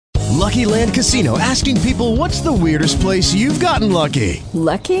Lucky Land Casino, asking people, what's the weirdest place you've gotten lucky?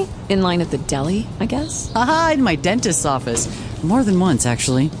 Lucky? In line at the deli, I guess? Aha, in my dentist's office. More than once,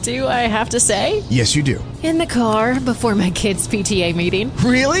 actually. Do I have to say? Yes, you do. In the car before my kids' PTA meeting.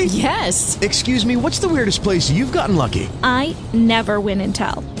 Really? Yes. Excuse me, what's the weirdest place you've gotten lucky? I never win and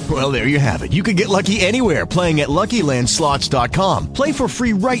tell. Well, there you have it. You can get lucky anywhere, playing at LuckyLandSlots.com. Play for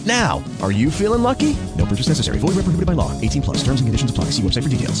free right now. Are you feeling lucky? No purchase necessary. Void where prohibited by law. 18 plus. Terms and conditions apply. See website for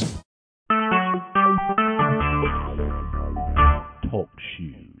details. Talk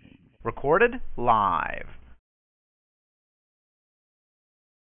shoes. Recorded live.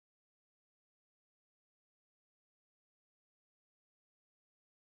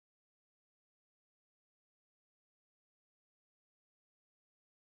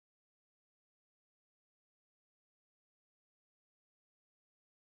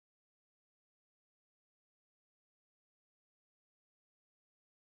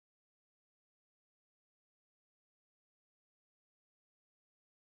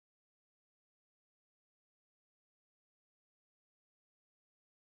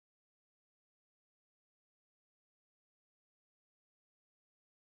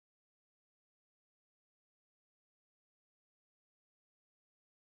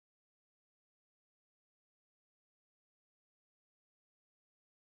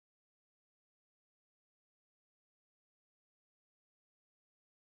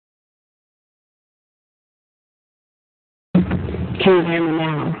 Can you hear me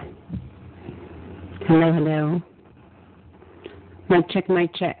now? Hello, hello. Mic check,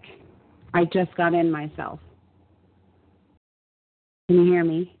 mic check. I just got in myself. Can you hear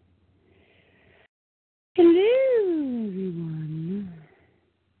me? Hello, everyone.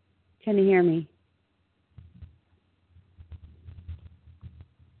 Can you hear me?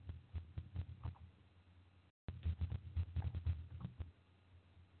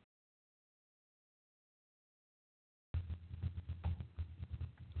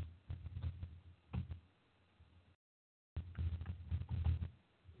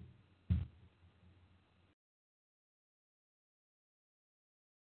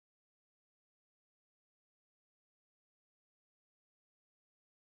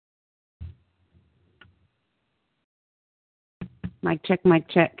 Mic check, mic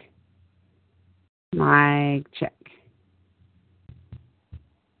check. Mic check.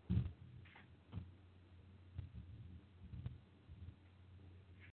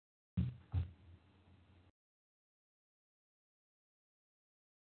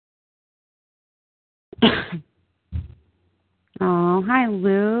 Oh, hi,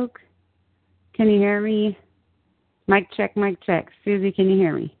 Luke. Can you hear me? Mic check, mic check. Susie, can you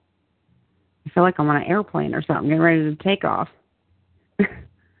hear me? I feel like I'm on an airplane or something, getting ready to take off.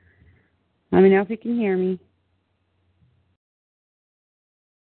 Let me know if you can hear me.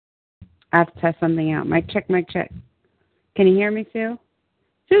 I have to test something out. Mic check, mic check. Can you hear me, Sue?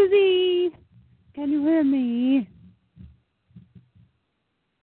 Susie, can you hear me?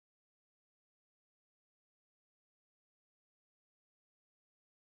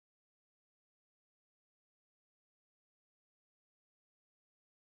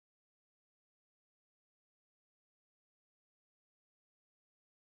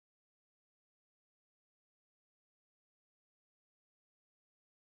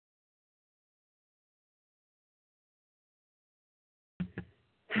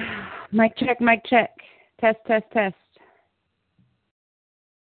 Mic check, mic check. Test, test, test.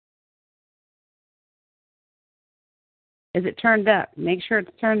 Is it turned up? Make sure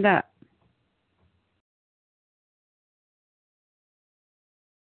it's turned up.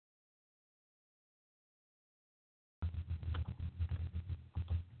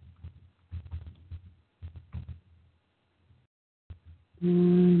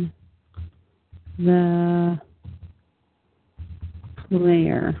 The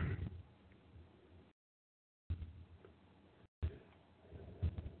player.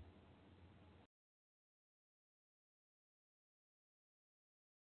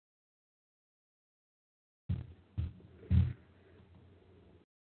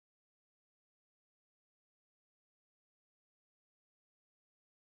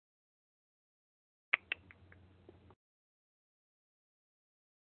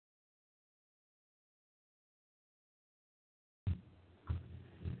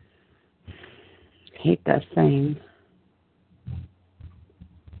 Hate that thing.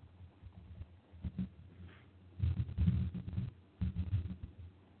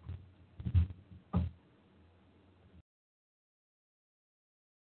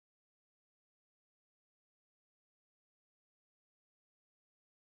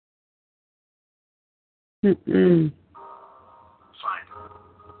 Mm-mm.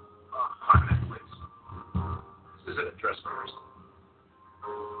 Christmas.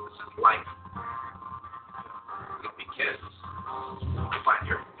 This is life. You'll be kids. Find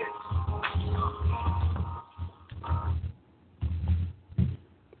your kids.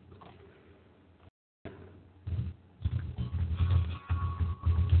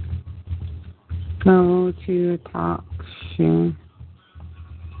 Go to talk show.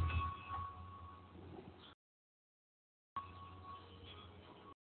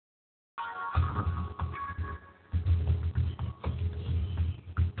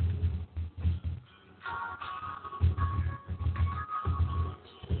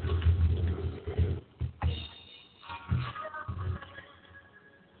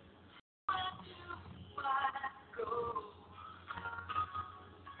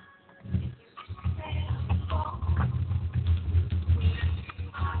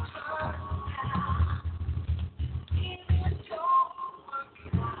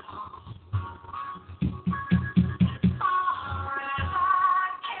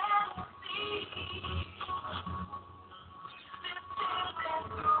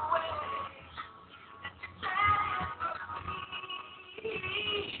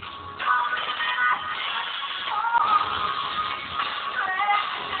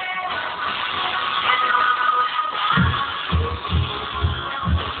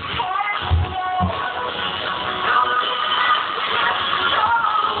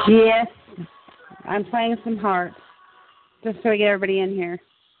 Yes, I'm playing some hearts, just so we get everybody in here.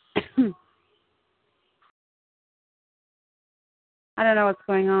 I don't know what's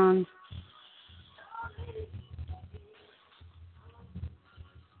going on.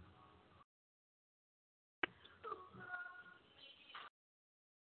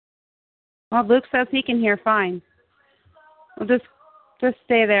 Well, Luke says he can hear fine. Well, just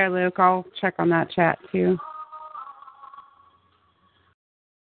stay there, Luke. I'll check on that chat, too.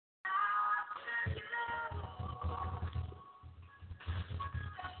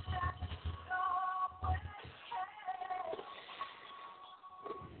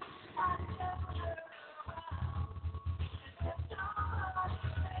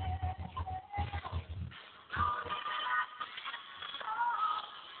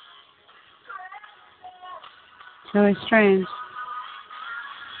 Really strange.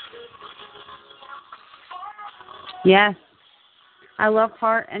 Yes. I love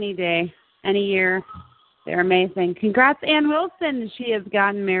Heart any day, any year. They're amazing. Congrats, Ann Wilson. She has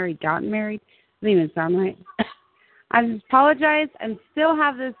gotten married. Gotten married? Doesn't even sound right. I apologize. I still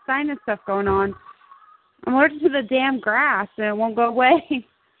have this sinus stuff going on. I'm allergic to the damn grass, and it won't go away. It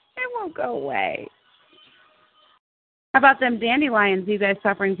won't go away. How about them dandelions? You guys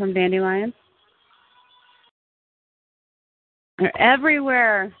suffering from dandelions? They're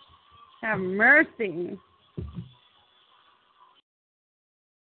everywhere. Have mercy.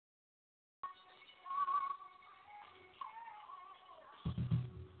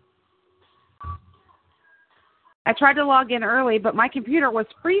 I tried to log in early, but my computer was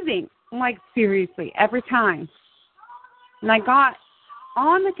freezing. I'm like, seriously, every time. And I got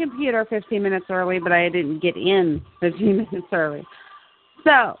on the computer 15 minutes early, but I didn't get in 15 minutes early.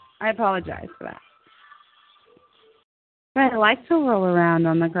 So I apologize for that. But I like to roll around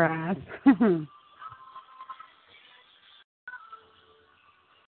on the grass.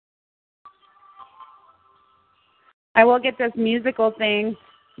 I will get this musical thing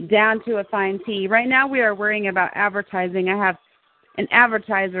down to a fine tee. Right now we are worrying about advertising. I have an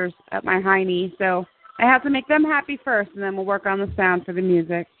advertisers at my high knee, so I have to make them happy first, and then we'll work on the sound for the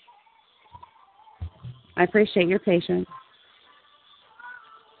music. I appreciate your patience.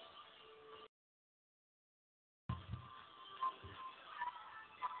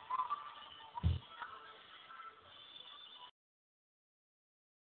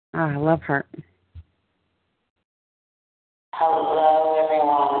 I love her. Hello,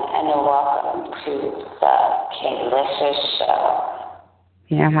 everyone, and welcome to the K.licious show.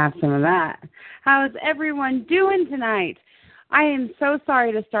 Yeah, have some of that. How is everyone doing tonight? I am so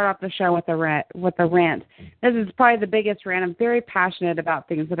sorry to start off the show with a rant. This is probably the biggest rant. I'm very passionate about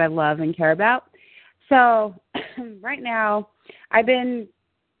things that I love and care about. So right now, I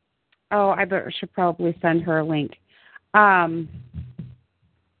should probably send her a link.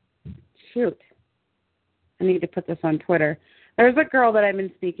 Shoot. I need to put this on Twitter. There's a girl that I've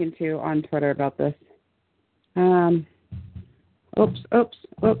been speaking to on Twitter about this. Oops.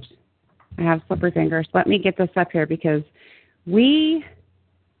 I have slippery fingers. Let me get this up here because let me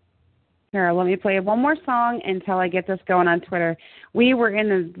play one more song until I get this going on Twitter. We were in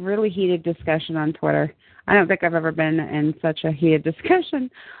a really heated discussion on Twitter. I don't think I've ever been in such a heated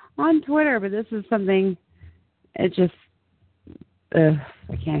discussion on Twitter, but this is something, I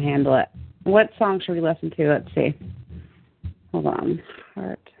can't handle it. What song should we listen to? Let's see. Hold on.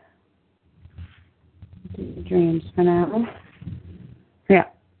 Heart. Dreams for now. Yeah.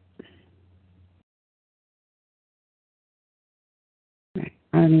 Okay.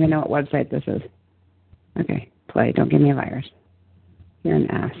 I don't even know what website this is. Okay. Play. Don't give me a virus. You're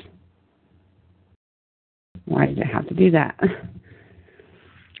an ass. Why did it have to do that?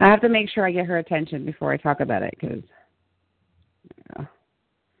 I have to make sure I get her attention before I talk about it, because...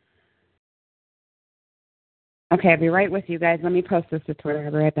 Okay, I'll be right with you guys. Let me post this to Twitter.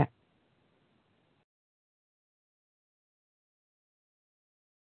 I'll be right back.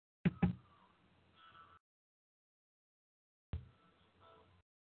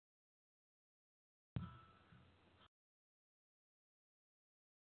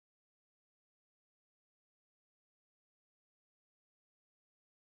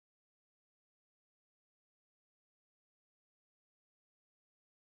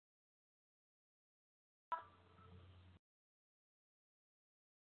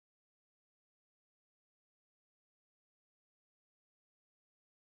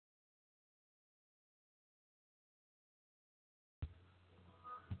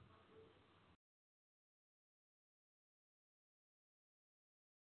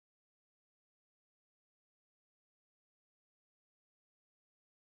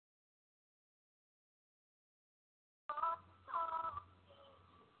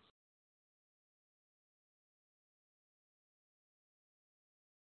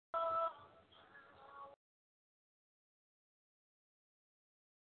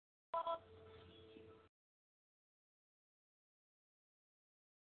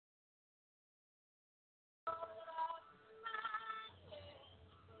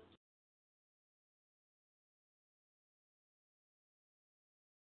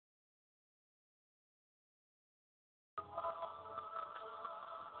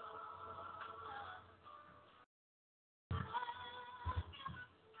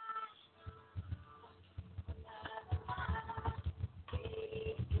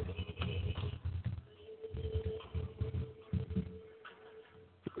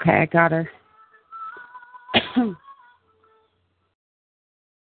 Okay, I got her. I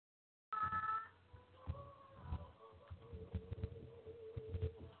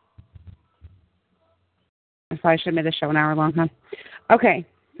probably should have made the show an hour long, huh? Okay,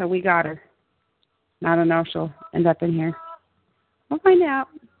 so we got her. I don't know if she'll end up in here. We'll find out.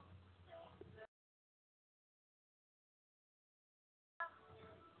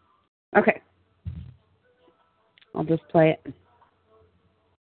 Okay. I'll just play it.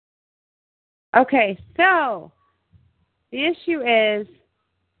 Okay, so the issue is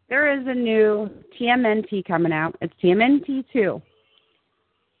there is a new TMNT coming out. It's TMNT 2.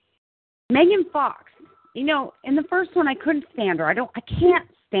 Megan Fox. You know, in the first one, I couldn't stand her. I can't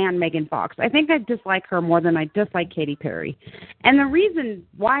stand Megan Fox. I think I dislike her more than I dislike Katy Perry. And the reason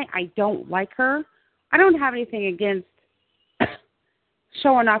why I don't like her, I don't have anything against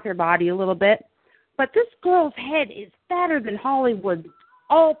showing off your body a little bit, but this girl's head is fatter than Hollywood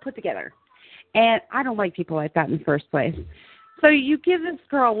all put together. And I don't like people like that in the first place. So you give this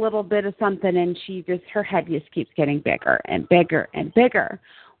girl a little bit of something, and her head just keeps getting bigger and bigger and bigger.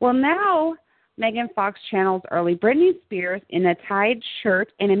 Well, now Megan Fox channels early Britney Spears in a tied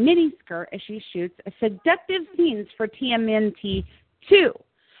shirt and a mini skirt as she shoots seductive scenes for TMNT 2.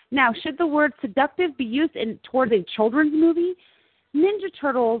 Now, should the word seductive be used towards a children's movie? Ninja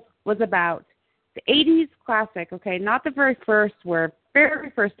Turtles was about the 80s classic, okay, not the very first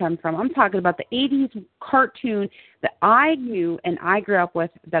time from. I'm talking about the 80s cartoon that I knew and I grew up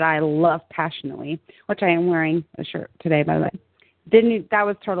with that I love passionately, which I am wearing a shirt today, by the way. That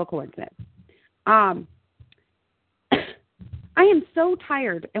was total coincidence. I am so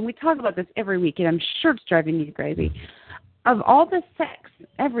tired, and we talk about this every week, and I'm sure it's driving you crazy, of all the sex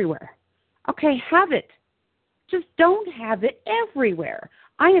everywhere. Okay, have it. Just don't have it everywhere.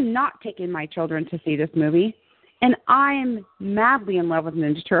 I am not taking my children to see this movie, and I'm madly in love with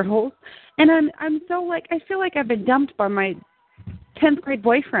Ninja Turtles, and I'm so I feel like I've been dumped by my 10th grade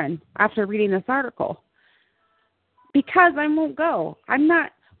boyfriend after reading this article because I won't go.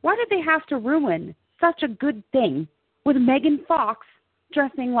 Why did they have to ruin such a good thing with Megan Fox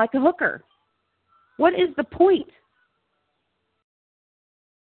dressing like a hooker? What is the point?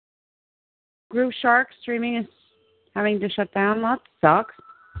 Groove Shark streaming is having to shut down. That sucks.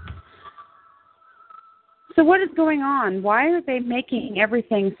 So what is going on? Why are they making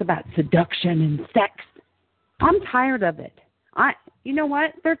everything about seduction and sex? I'm tired of it. You know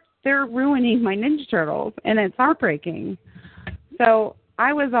what? They're ruining my Ninja Turtles, and it's heartbreaking. So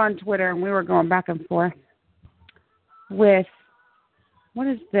I was on Twitter, and we were going back and forth with, what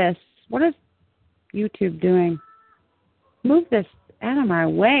is this? What is YouTube doing? Move this out of my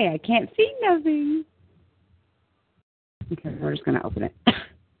way. I can't see nothing. Okay, we're just going to open it.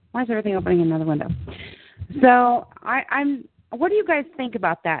 Why is everything opening another window? So what do you guys think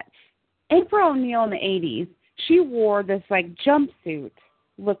about that? April O'Neil in the 80s, she wore this like jumpsuit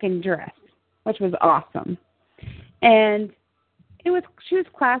looking dress, which was awesome. And she was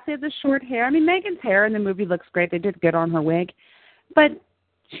classy with the short hair. I mean, Megan's hair in the movie looks great. They did good on her wig. But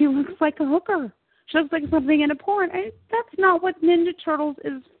she looks like a hooker. She looks like something in a porn. That's not what Ninja Turtles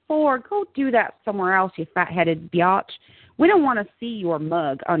is for. Go do that somewhere else, you fat-headed biatch. We don't want to see your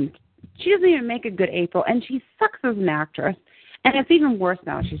mug. She doesn't even make a good April, and she sucks as an actress. And it's even worse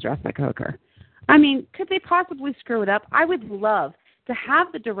now she's dressed like a hooker. I mean, could they possibly screw it up? I would love to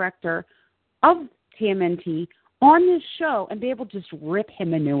have the director of TMNT on this show and be able to just rip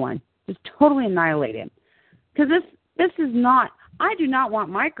him a new one. Just totally annihilate him. Because this is not, I do not want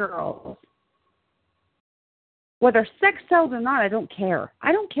my girls, whether sex sells or not, I don't care.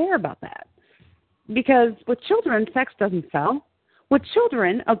 I don't care about that. Because with children, sex doesn't sell. With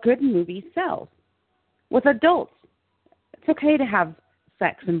children, a good movie sells. With adults, it's okay to have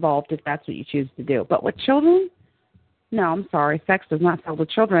sex involved if that's what you choose to do. But with children, no, I'm sorry. Sex does not sell to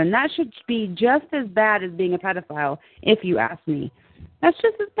children. That should be just as bad as being a pedophile, if you ask me. That's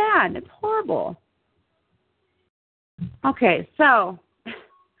just as bad. It's horrible. Okay, so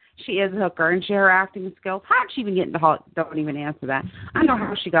she is a hooker, and her acting skills. How did she even get into Hollywood? Don't even answer that. I don't know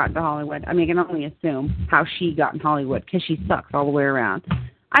how she got into Hollywood. I mean, I can only assume how she got in Hollywood, because she sucks all the way around.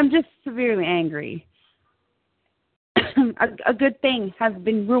 I'm just severely angry. A good thing has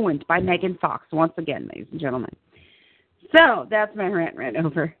been ruined by Megan Fox once again, ladies and gentlemen. So that's my rant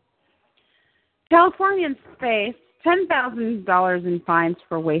over. Californians face $10,000 in fines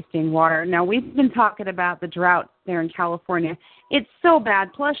for wasting water. Now, we've been talking about the drought there in California. It's so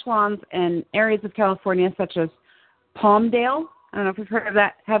bad. Plush lawns in areas of California such as Palmdale, I don't know if you've heard of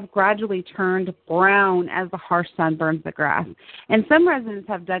that, have gradually turned brown as the harsh sun burns the grass. And some residents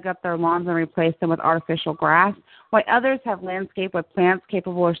have dug up their lawns and replaced them with artificial grass, while others have landscaped with plants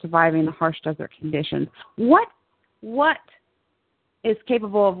capable of surviving the harsh desert conditions. What is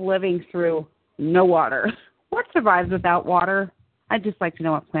capable of living through no water? What survives without water? I'd just like to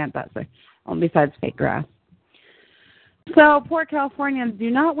know what plant does it, besides fake grass. So, poor Californians,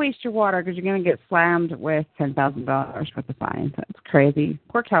 do not waste your water because you're going to get slammed with $10,000 worth of fines. That's crazy.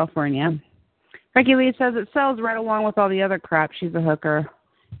 Poor California. Frankie Lee says it sells right along with all the other crap. She's a hooker.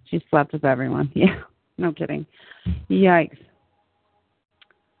 She slept with everyone. Yeah, no kidding. Yikes.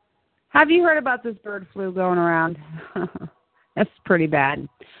 Have you heard about this bird flu going around? That's pretty bad.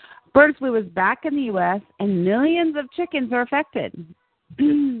 Bird flu is back in the U.S., and millions of chickens are affected.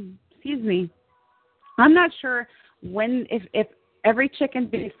 Excuse me. I'm not sure if every chicken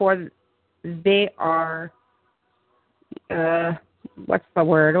before they are, what's the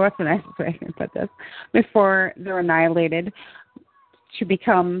word? What's the nicest way I can put this? Before they're annihilated to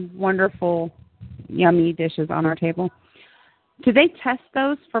become wonderful, yummy dishes on our table. Do they test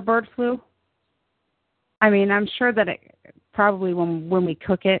those for bird flu? I mean, I'm sure that it probably when we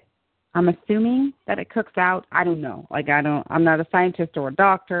cook it, I'm assuming that it cooks out. I don't know. I'm not a scientist or a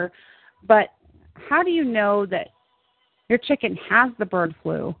doctor, but how do you know that your chicken has the bird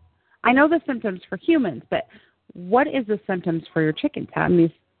flu? I know the symptoms for humans, but what is the symptoms for your chickens? I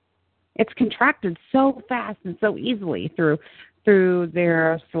mean, it's contracted so fast and so easily through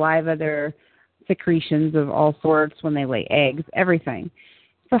their saliva, their secretions of all sorts when they lay eggs, everything.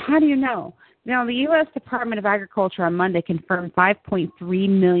 So how do you know? Now, the U.S. Department of Agriculture on Monday confirmed 5.3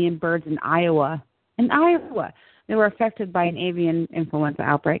 million birds in Iowa. They were affected by an avian influenza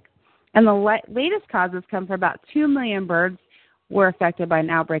outbreak. And the latest causes come from about 2 million birds were affected by an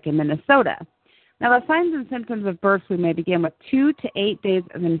outbreak in Minnesota. Now, the signs and symptoms of bird flu may begin with 2 to 8 days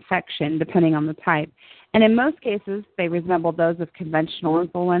of infection, depending on the type. And in most cases, they resemble those of conventional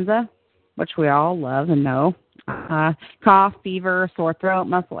influenza, which we all love and know. Cough, fever, sore throat,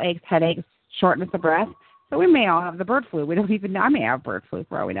 muscle aches, headaches, shortness of breath. So we may all have the bird flu. We don't even know. I may have bird flu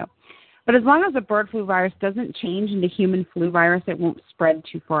for all we know. But as long as the bird flu virus doesn't change into human flu virus, it won't spread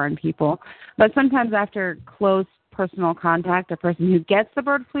too far in people. But sometimes after close personal contact, a person who gets the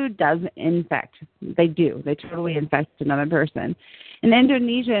bird flu does infect. They do. They totally infect another person. In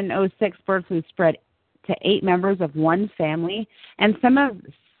Indonesia in 2006, bird flu spread to 8 members of one family, and several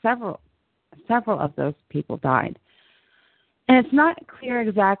of those people died. And it's not clear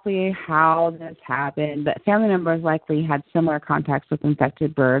exactly how this happened, but family members likely had similar contacts with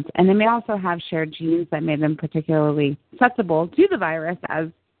infected birds, and they may also have shared genes that made them particularly susceptible to the virus. As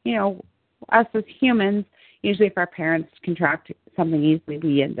you know, us as humans, usually if our parents contract something easily,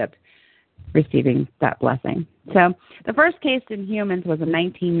 we end up receiving that blessing. So the first case in humans was in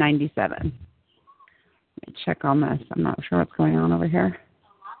 1997. Let me check on this. I'm not sure what's going on over here.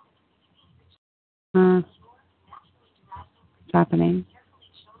 What's happening?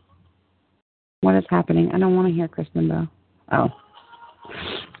 What is happening? I don't want to hear Kristen, though. Oh.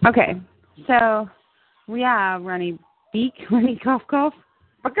 Okay. So we have runny beak, runny cough, cough.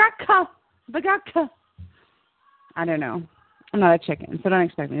 Bagaka. Bagaka. I don't know. I'm not a chicken, so don't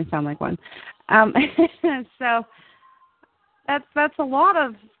expect me to sound like one. So that's a lot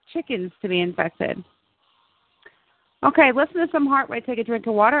of chickens to be infected. Okay, listen to some heart rate. Take a drink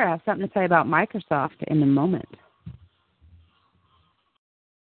of water. I have something to say about Microsoft in a moment.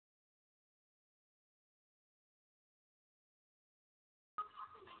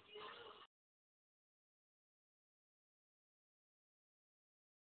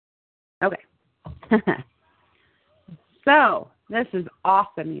 Okay. So, this is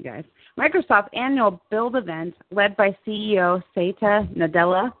awesome, you guys. Microsoft's annual Build event, led by CEO Satya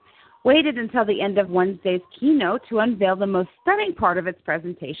Nadella, waited until the end of Wednesday's keynote to unveil the most stunning part of its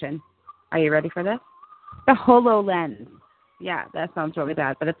presentation. Are you ready for this? The HoloLens. Yeah, that sounds really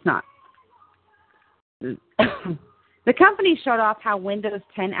bad, but it's not. The company showed off how Windows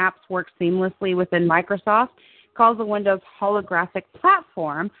 10 apps work seamlessly within Microsoft, calls the Windows holographic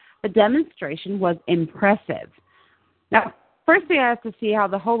platform. The demonstration was impressive. Now, first we have to see how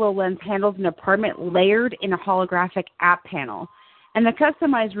the HoloLens handles an apartment layered in a holographic app panel. And the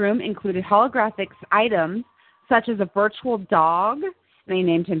customized room included holographic items such as a virtual dog, they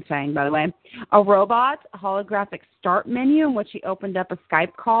named him Fang, by the way, a robot, a holographic start menu in which he opened up a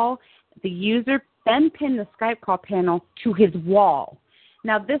Skype call. The user then pinned the Skype call panel to his wall.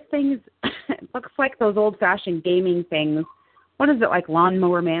 Now, this thing looks like those old-fashioned gaming things. What is it, like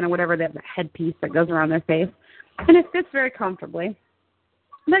Lawnmower Man or whatever, that headpiece that goes around their face? And it fits very comfortably.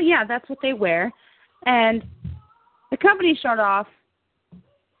 But, yeah, that's what they wear. And the company showed off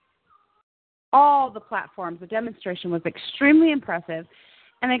all the platforms. The demonstration was extremely impressive.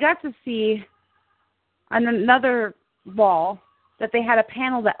 And I got to see on another wall that they had a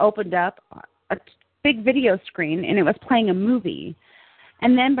panel that opened up, a big video screen, and it was playing a movie.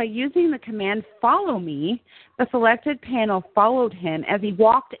 And then by using the command follow me, the selected panel followed him as he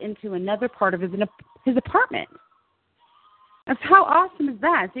walked into another part of his apartment. That's how awesome is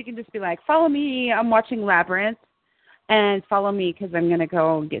that? So you can just be like, follow me, I'm watching Labyrinth, and follow me because I'm going to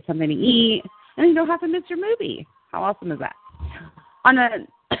go get something to eat, and you don't have to miss your movie. How awesome is that?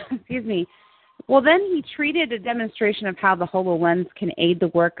 Well, then he treated a demonstration of how the HoloLens can aid the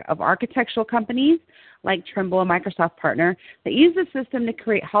work of architectural companies like Trimble, a Microsoft partner, that use the system to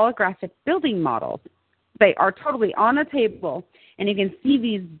create holographic building models. They are totally on a table, and you can see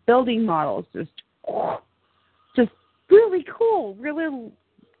these building models just really cool, really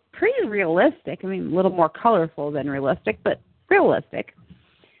pretty realistic. I mean, a little more colorful than realistic, but realistic.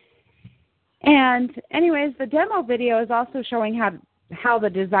 And anyways, the demo video is also showing how the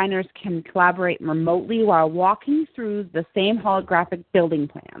designers can collaborate remotely while walking through the same holographic building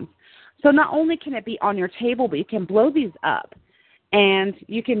plans. So not only can it be on your table, but you can blow these up. And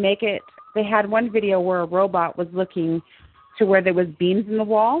you can make it, they had one video where a robot was looking to where there was beams in the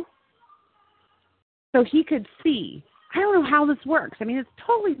wall. So he could see. I don't know how this works. I mean, it's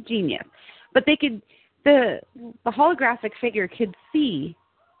totally genius. But they could, the holographic figure could see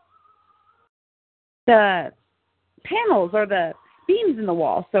the panels or the beams in the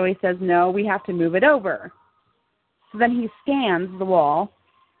wall. So he says, no, we have to move it over. So then he scans the wall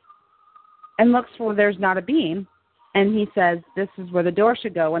and looks for where there's not a beam. And he says, this is where the door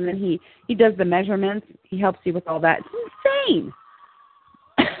should go. And then he does the measurements. He helps you with all that. It's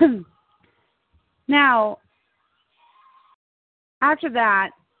insane. Now, after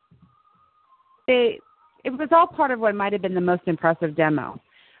that, it was all part of what might have been the most impressive demo.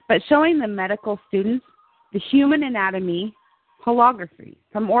 But showing the medical students the human anatomy holography,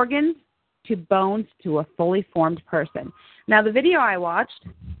 from organs to bones to a fully formed person. Now, the video I watched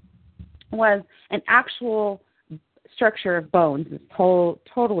was an actual structure of bones,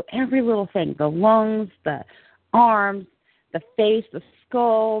 total every little thing, the lungs, the arms, the face, the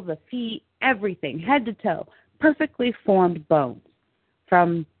skull, the feet, everything, head to toe, perfectly formed bones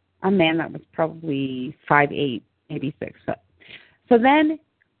from a man that was probably 5'8", maybe 6 foot. So then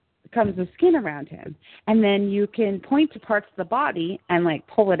comes the skin around him, and then you can point to parts of the body and like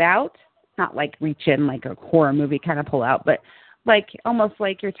pull it out, not like reach in like a horror movie kind of pull out, but like almost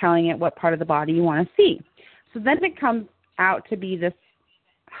like you're telling it what part of the body you want to see. So then it comes out to be this,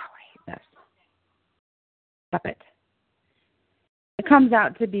 oh, I hate this. Stop it. It comes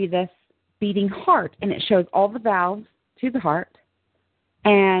out to be this beating heart, and it shows all the valves to the heart,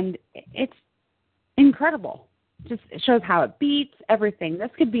 And it's incredible. Just it shows how it beats everything. This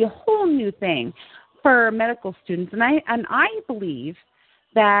could be a whole new thing for medical students. And I believe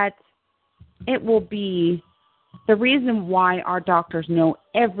that it will be the reason why our doctors know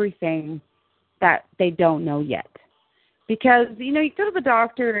everything that they don't know yet. Because, you go to the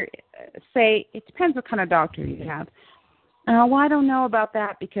doctor, say, it depends what kind of doctor you have. Well, I don't know about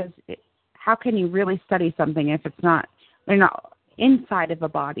that because how can you really study something if they're not inside of a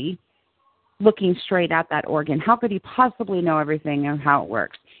body looking straight at that organ? How could you possibly know everything of how it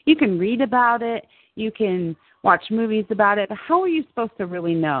works? You can read about it. You can watch movies about it. But how are you supposed to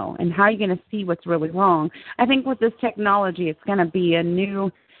really know? And how are you going to see what's really wrong? I think with this technology, it's going to be a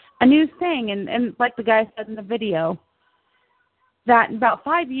new thing. And like the guy said in the video, that in about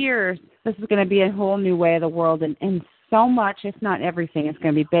 5 years, this is going to be a whole new way of the world. And so much, if not everything, is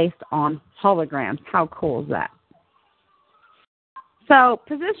going to be based on holograms. How cool is that? So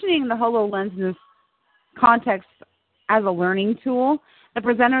positioning the HoloLens in this context as a learning tool, the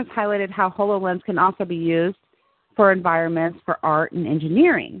presenters highlighted how HoloLens can also be used for environments for art and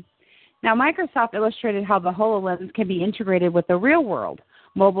engineering. Now, Microsoft illustrated how the HoloLens can be integrated with the real world.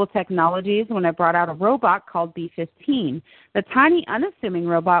 Mobile technologies when it brought out a robot called B-15. The tiny, unassuming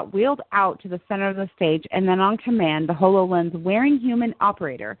robot wheeled out to the center of the stage, and then on command, the HoloLens wearing human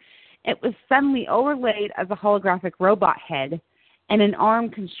operator. It was suddenly overlaid as a holographic robot head and an arm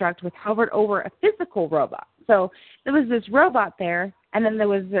construct which hovered over a physical robot. So there was this robot there, and then there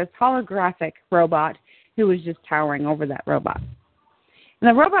was this holographic robot who was just towering over that robot. And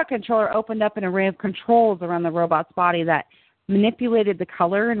the robot controller opened up an array of controls around the robot's body that manipulated the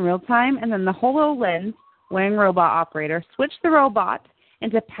color in real time, and then the HoloLens wearing robot operator switched the robot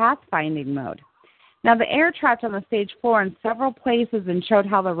into pathfinding mode. Now, the air trapped on the stage floor in several places and showed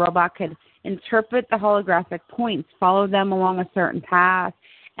how the robot could interpret the holographic points, follow them along a certain path,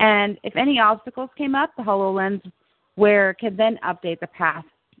 and if any obstacles came up, the HoloLens wearer could then update the path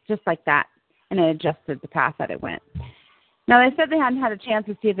just like that, and it adjusted the path that it went. Now, they said they hadn't had a chance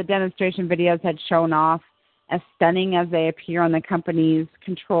to see if the demonstration videos had shown off as stunning as they appear on the company's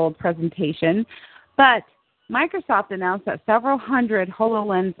controlled presentation, but Microsoft announced that several hundred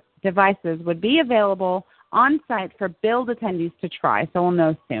HoloLens devices would be available on site for build attendees to try, so we'll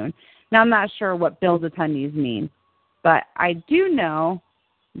know soon. Now, I'm not sure what build attendees mean, but I do know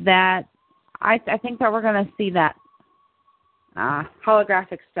that I think that we're going to see that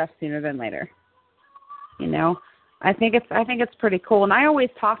holographic stuff sooner than later. I think it's pretty cool, and I always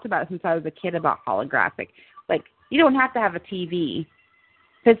talked about it since I was a kid about holographic. Like, you don't have to have a TV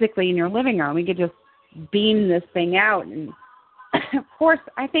physically in your living room. You could just beam this thing out. And, of course,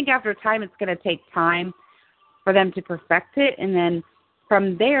 I think after time it's going to take time for them to perfect it. And then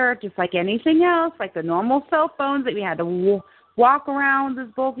from there, just like anything else, like the normal cell phones that we had to walk around with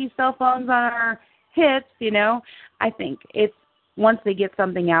those bulky cell phones on our hips, I think it's once they get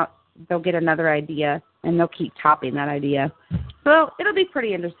something out, they'll get another idea, and they'll keep topping that idea. So it'll be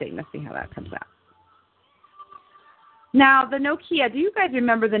pretty interesting to see how that comes out. Now, the Nokia, do you guys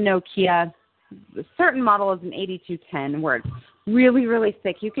remember the Nokia? A certain model is an 8210 where it's really, really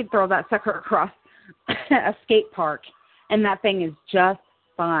thick. You could throw that sucker across a skate park, and that thing is just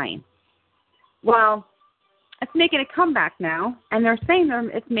fine. Well, it's making a comeback now, and they're saying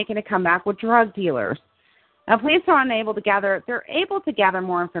it's making a comeback with drug dealers. Now, police are they're able to gather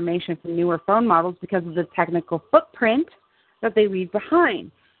more information from newer phone models because of the technical footprint that they leave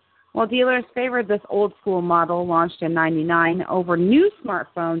behind. Well, dealers favored this old-school model launched in '99 over new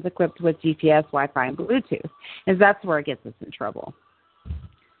smartphones equipped with GPS, Wi-Fi, and Bluetooth, and that's where it gets us in trouble.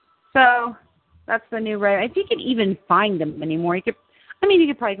 So that's the new rate. If you could even find them anymore, you could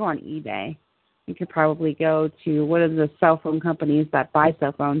probably go on eBay. You could probably go to one of the cell phone companies that buy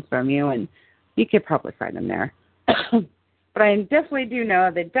cell phones from you, and you could probably find them there. But I definitely do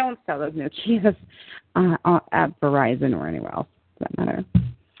know they don't sell those Nokias at Verizon or anywhere else, for that matter.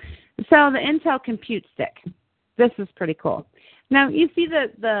 So the Intel Compute Stick. This is pretty cool. Now, you see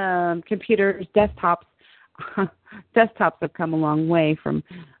that the computers, desktops have come a long way from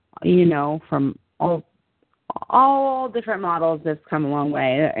all different models. That's come a long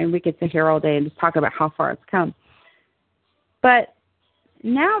way. And we could sit here all day and just talk about how far it's come. But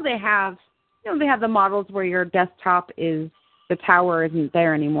now they have the models where your desktop the tower isn't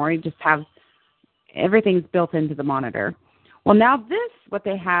there anymore. You just have everything's built into the monitor. Well, now what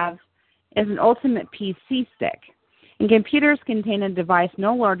they have is an ultimate PC stick. And computers contain a device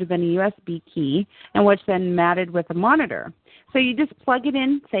no larger than a USB key, and which then matted with a monitor. So you just plug it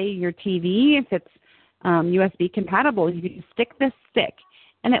in, say your TV, if it's USB compatible, you can stick this stick.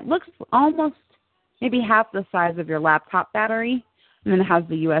 And it looks almost maybe half the size of your laptop battery. and then it has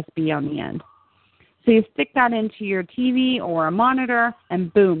the USB on the end. So you stick that into your TV or a monitor,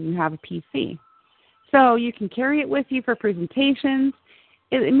 and boom, you have a PC. So you can carry it with you for presentations.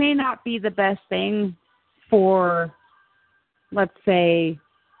 It may not be the best thing for, let's say,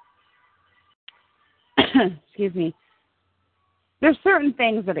 excuse me, there's certain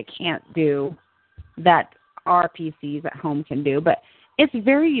things that it can't do that our PCs at home can do, but it's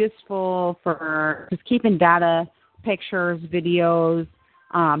very useful for just keeping data, pictures, videos,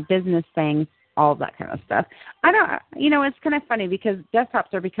 business things, all of that kind of stuff. It's kind of funny because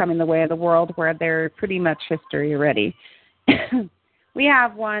desktops are becoming the way of the world where they're pretty much history already. We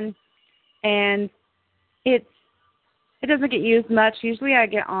have one, and it doesn't get used much. Usually I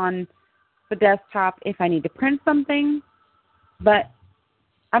get on the desktop if I need to print something, but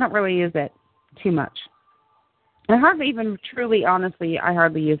I don't really use it too much. I hardly even truly, honestly, I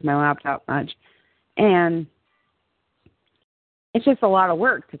hardly use my laptop much. And it's just a lot of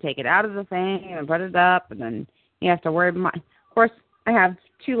work to take it out of the thing and put it up, and then you have to worry about of course, I have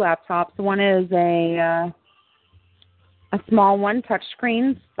two laptops. One is a small one, touch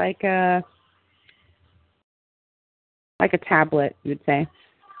screens, like a tablet, you'd say,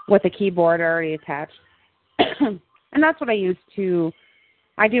 with a keyboard already attached. And that's what I use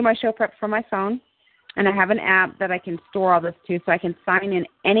I do my show prep from my phone, and I have an app that I can store all this to, so I can sign in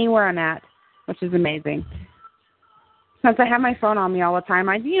anywhere I'm at, which is amazing. Since I have my phone on me all the time,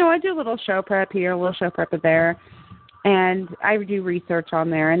 I do a little show prep here, a little show prep there, and I do research on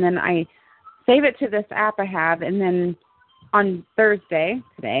there, and then I save it to this app I have, and then on Thursday,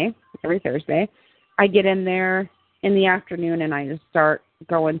 every Thursday, I get in there in the afternoon and I just start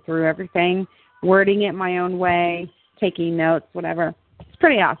going through everything, wording it my own way, taking notes, whatever. It's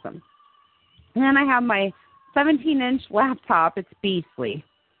pretty awesome. And then I have my 17-inch laptop. It's beastly.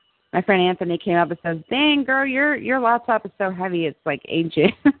 My friend Anthony came up and says, "Dang, girl, your laptop is so heavy, it's like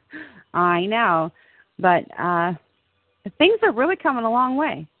ancient." I know. But things are really coming a long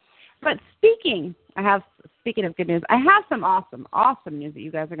way. But speaking of good news, I have some awesome news that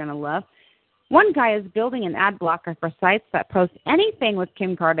you guys are going to love. One guy is building an ad blocker for sites that post anything with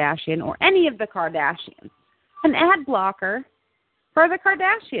Kim Kardashian or any of the Kardashians. An ad blocker for the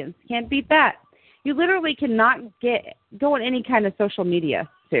Kardashians. Can't beat that. You literally cannot go on any kind of social media,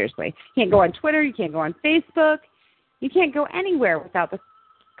 seriously. You can't go on Twitter. You can't go on Facebook. You can't go anywhere without the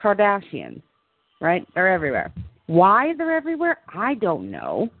Kardashians, right? They're everywhere. Why they're everywhere, I don't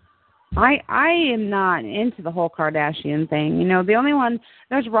know. I am not into the whole Kardashian thing. The only one,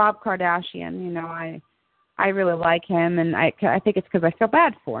 there's Rob Kardashian. I really like him, and I think it's because I feel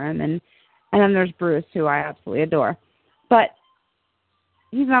bad for him. And then there's Bruce, who I absolutely adore. But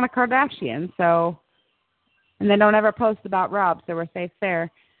he's not a Kardashian, so, and they don't ever post about Rob, so we're safe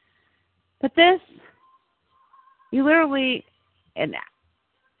there. But this, you literally, an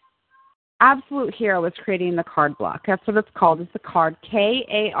absolute hero is creating the card block. That's what it's called. It's a card,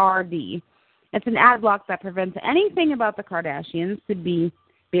 K-A-R-D. It's an ad block that prevents anything about the Kardashians to be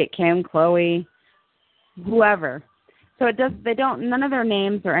it Kim, Khloe, whoever. So none of their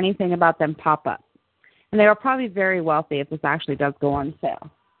names or anything about them pop up. And they are probably very wealthy if this actually does go on sale.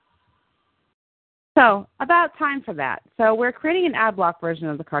 So, about time for that. So, we're creating an ad block version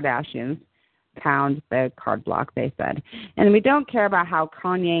of the Kardashians. Pound the card block, they said. And we don't care about how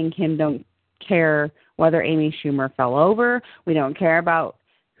Kanye and Kim don't care whether Amy Schumer fell over. We don't care about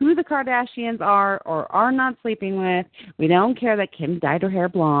who the Kardashians are or are not sleeping with. We don't care that Kim dyed her hair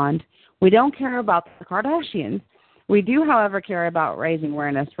blonde. We don't care about the Kardashians. We do, however, care about raising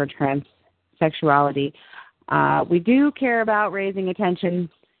awareness for transsexuality. We do care about raising attention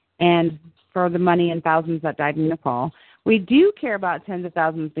and for the money and thousands that died in Nepal. We do care about tens of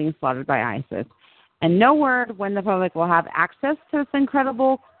thousands being slaughtered by ISIS. And no word when the public will have access to this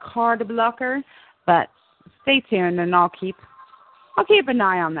incredible card blocker, but stay tuned and I'll keep an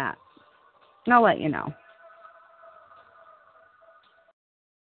eye on that. And I'll let you know.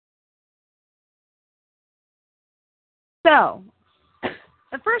 So,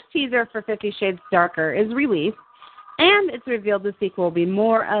 the first teaser for 50 Shades Darker is released, and it's revealed the sequel will be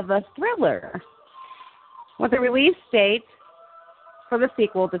more of a thriller. With the release date for the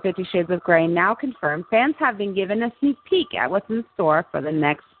sequel to 50 Shades of Grey now confirmed, fans have been given a sneak peek at what's in store for the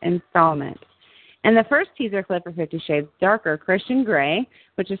next installment. In the first teaser clip for 50 Shades Darker, Christian Grey,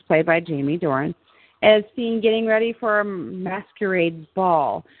 which is played by Jamie Dornan, is seen getting ready for a masquerade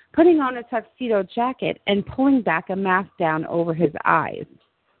ball, putting on a tuxedo jacket and pulling back a mask down over his eyes.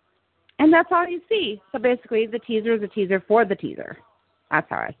 And that's all you see. So basically, the teaser is a teaser for the teaser. That's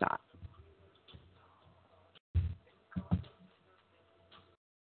how I saw it.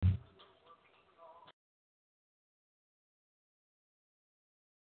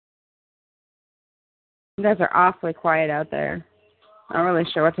 You guys are awfully quiet out there. I'm not really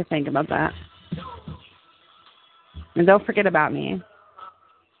sure what to think about that. And don't forget about me.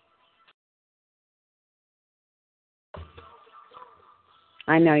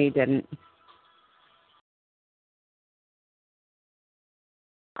 I know you didn't.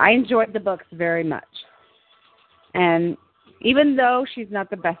 I enjoyed the books very much. And even though she's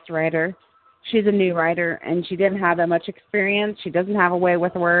not the best writer, she's a new writer, and she didn't have that much experience. She doesn't have a way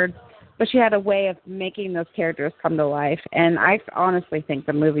with words, but she had a way of making those characters come to life. And I honestly think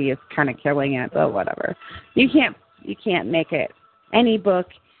the movie is kind of killing it, but whatever. You can't make it. Any book,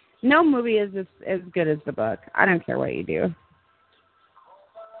 no movie is as good as the book. I don't care what you do.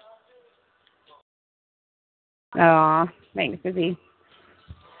 Aw, thanks, Izzy.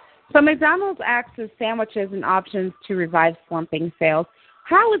 So McDonald's acts as sandwiches and options to revive slumping sales.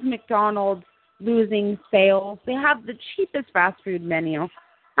 How is McDonald's losing sales? They have the cheapest fast food menu.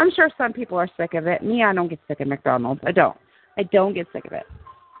 I'm sure some people are sick of it. Me, I don't get sick of McDonald's. I don't get sick of it.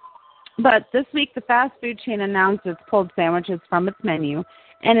 But this week, the fast food chain announced it's pulled sandwiches from its menu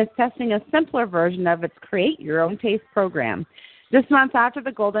and is testing a simpler version of its Create Your Own Taste program. This month, after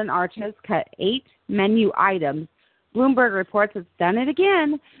the Golden Arches cut 8 menu items, Bloomberg reports it's done it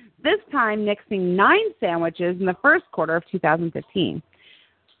again, this time nixing 9 sandwiches in the first quarter of 2015.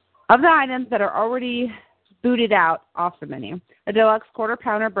 Of the items that are already booted out off the menu, a deluxe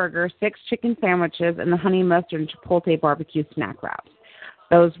quarter-pounder burger, 6 chicken sandwiches, and the honey mustard and chipotle barbecue snack wraps.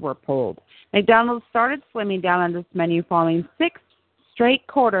 Those were pulled. McDonald's started slimming down on this menu following 6 straight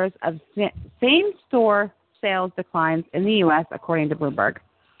quarters of same-store sales declines in the U.S., according to Bloomberg.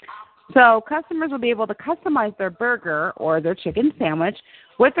 So customers will be able to customize their burger or their chicken sandwich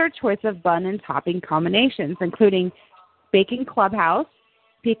with their choice of bun and topping combinations, including bacon clubhouse,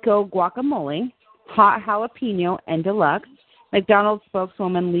 pico guacamole, hot jalapeno, and deluxe. McDonald's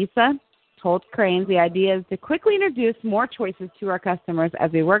spokeswoman Lisa told Cranes the idea is to quickly introduce more choices to our customers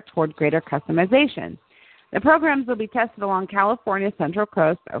as we work toward greater customization. The programs will be tested along California's Central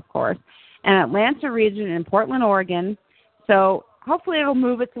Coast, of course, and Atlanta region in Portland, Oregon. So hopefully it'll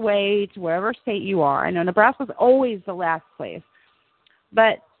move its way to wherever state you are. I know Nebraska's always the last place,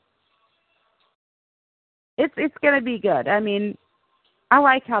 but it's going to be good. I mean, I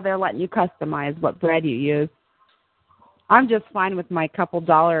like how they're letting you customize what bread you use. I'm just fine with my couple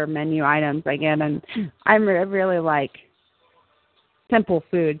dollar menu items I get, and I really like simple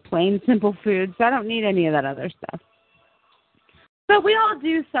food, plain simple food, so I don't need any of that other stuff. But we all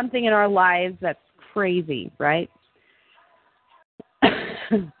do something in our lives that's crazy, right?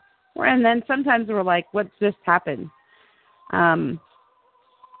 And then sometimes we're like, what's just happened?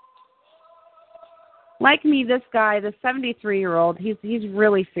 Like me, this guy, the 73-year-old, he's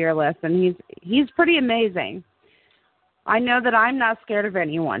really fearless, and he's pretty amazing. I know that I'm not scared of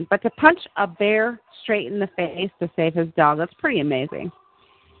anyone, but to punch a bear straight in the face to save his dog, that's pretty amazing.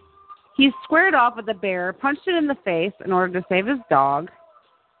 He squared off with the bear, punched it in the face in order to save his dog.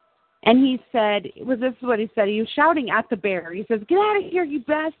 And he said, this is what he said, he was shouting at the bear. He says, "Get out of here, you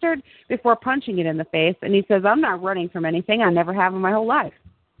bastard," before punching it in the face. And he says, "I'm not running from anything. I never have in my whole life."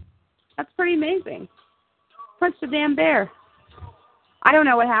 That's pretty amazing. Punched the damn bear. I don't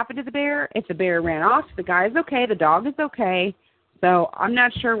know what happened to the bear. If the bear ran off, the guy's okay, the dog is okay. So I'm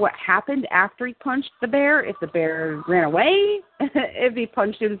not sure what happened after he punched the bear, if the bear ran away, if he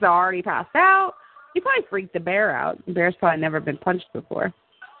punched him so hard he passed out. He probably freaked the bear out. The bear's probably never been punched before.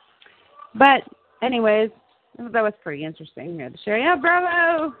 But anyways, that was pretty interesting. I had to share. Yeah,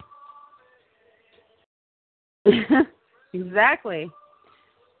 bravo! Exactly.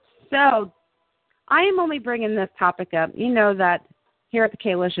 So I am only bringing this topic up. You know that here at the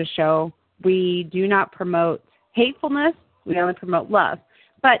K.licious show, we do not promote hatefulness. We only promote love.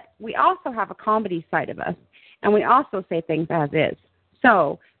 But we also have a comedy side of us, and we also say things as is.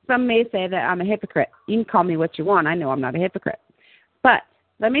 So some may say that I'm a hypocrite. You can call me what you want. I know I'm not a hypocrite. But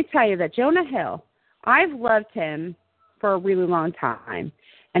let me tell you that Jonah Hill, I've loved him for a really long time.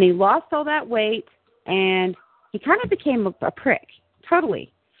 And he lost all that weight, and he kind of became a prick,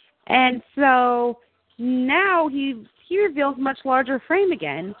 totally. And so now he reveals much larger frame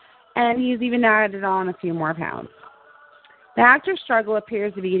again, and he's even added on a few more pounds. The actor's struggle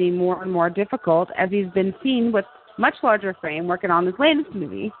appears to be getting more and more difficult as he's been seen with much larger frame working on his latest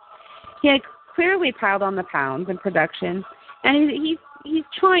movie. He had clearly piled on the pounds in production, and he's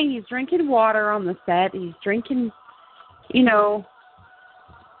trying. He's drinking water on the set. He's drinking, I'm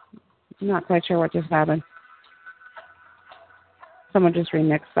not quite sure what just happened. Someone just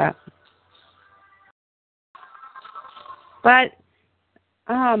remixed that. But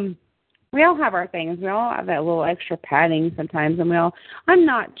we all have our things. We all have that little extra padding sometimes, and I'm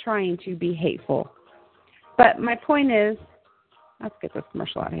not trying to be hateful. But my point is, let's get this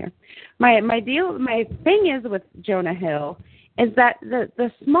commercial out of here. My thing is with Jonah Hill is that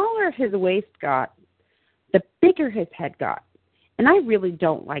the smaller his waist got, the bigger his head got. And I really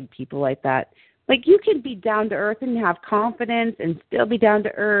don't like people like that. Like, you can be down to earth and have confidence and still be down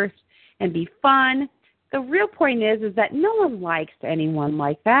to earth and be fun. The real point is that no one likes anyone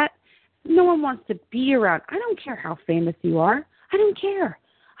like that. No one wants to be around. I don't care how famous you are. I don't care.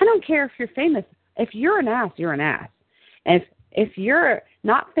 I don't care if you're famous. If you're an ass, you're an ass. And if you're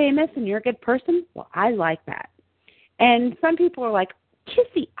not famous and you're a good person, well, I like that. And some people are like,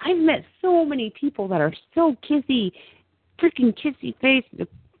 kissy. I've met so many people that are so kissy, freaking kissy face,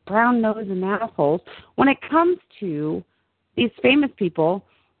 brown nose and assholes when it comes to these famous people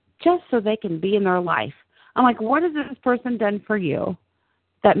just so they can be in their life. I'm like, what has this person done for you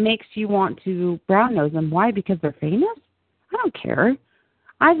that makes you want to brown nose them? Why? Because they're famous? I don't care.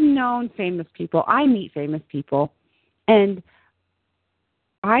 I've known famous people. I meet famous people, and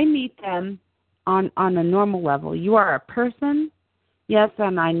I meet them on a normal level. You are a person, yes,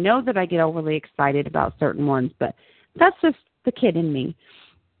 and I know that I get overly excited about certain ones, but that's just the kid in me.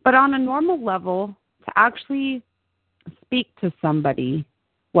 But on a normal level, to actually speak to somebody,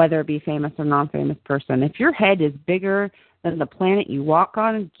 whether it be famous or non-famous person, if your head is bigger than the planet you walk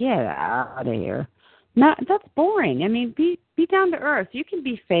on, get out of here. That's boring. I mean, be down to earth. You can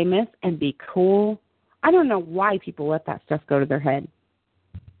be famous and be cool. I don't know why people let that stuff go to their head.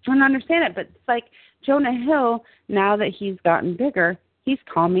 I don't understand it, but it's like Jonah Hill, now that he's gotten bigger, he's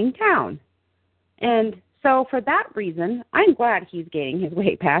calming down. And so for that reason, I'm glad he's gaining his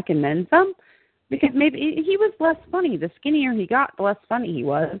weight back and then some, because maybe he was less funny. The skinnier he got, the less funny he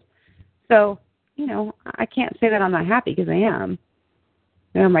was. So, you know, I can't say that I'm not happy because I am.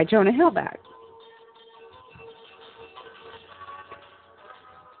 My Jonah Hill back.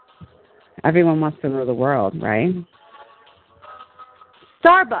 Everyone wants to rule the world, right?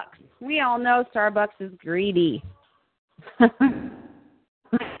 Starbucks. We all know Starbucks is greedy.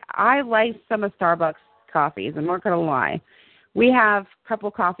 I like some of Starbucks coffees, I'm not going to lie. We have a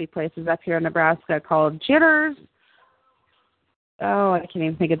couple coffee places up here in Nebraska called Jitters. Oh, I can't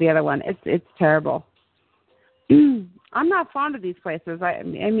even think of the other one. It's terrible. I'm not fond of these places. I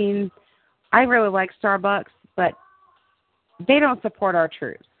mean, I really like Starbucks, but they don't support our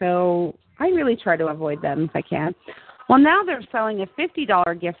troops. So I really try to avoid them if I can. Well, now they're selling a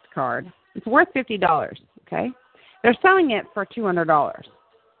 $50 gift card. It's worth $50, okay? They're selling it for $200.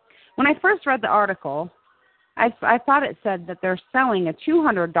 When I first read the article, I thought it said that they're selling a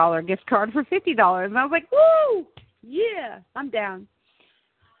 $200 gift card for $50. And I was like, woo, yeah, I'm down.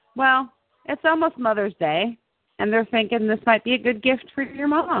 Well, it's almost Mother's Day, and they're thinking this might be a good gift for your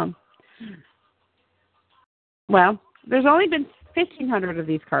mom. Well, there's only been 1,500 of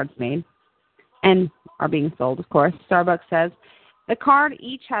these cards made and are being sold, of course. Starbucks says the card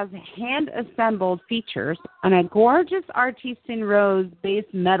each has hand-assembled features and a gorgeous artisan rose base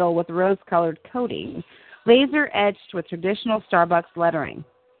metal with rose-colored coating, laser-etched with traditional Starbucks lettering.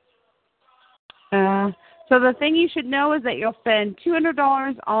 So the thing you should know is that you'll spend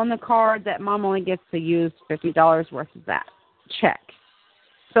 $200 on the card that Mom only gets to use $50 worth of that. Check.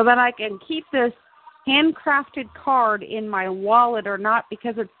 So that I can keep this handcrafted card in my wallet or not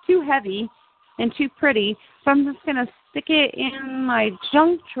because it's too heavy and too pretty. So I'm just going to stick it in my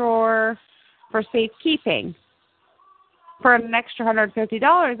junk drawer for safekeeping for an extra $150.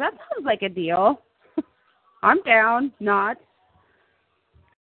 That sounds like a deal. I'm down, not.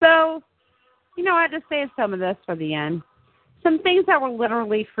 So, you know, I had to save some of this for the end. Some things that will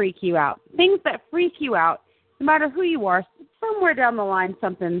literally freak you out. Things that freak you out, no matter who you are, somewhere down the line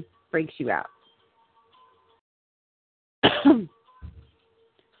something freaks you out.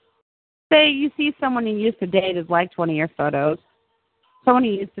 Say you see someone you used to date has liked one of your photos. Someone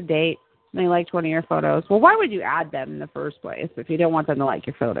you used to date, and they liked one of your photos. Well, why would you add them in the first place if you don't want them to like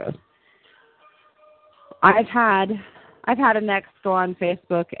your photos? I've had an ex go on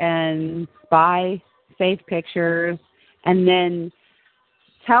Facebook and spy, save pictures, and then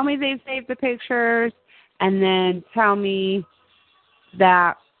tell me they've saved the pictures, and then tell me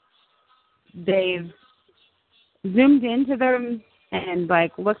that they've zoomed into them and,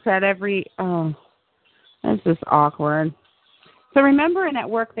 like, looks at every, oh, that's just awkward. So remember in at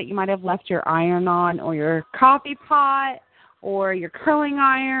work that you might have left your iron on or your coffee pot or your curling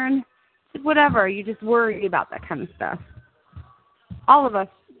iron, whatever. You just worry about that kind of stuff. All of us,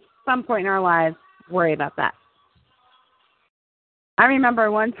 some point in our lives, worry about that. I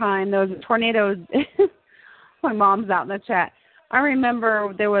remember one time there was a tornado. My mom's out in the chat. I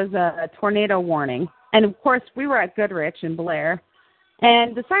remember there was a tornado warning. And, of course, we were at Goodrich in Blair.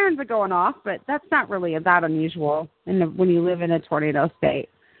 And the sirens are going off, but that's not really that unusual when you live in a tornado state,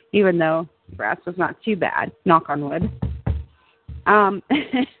 even though for us it's not too bad, knock on wood.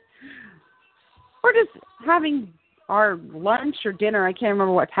 We're just having our lunch or dinner. I can't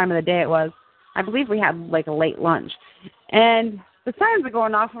remember what time of the day it was. I believe we had like a late lunch. And the sirens are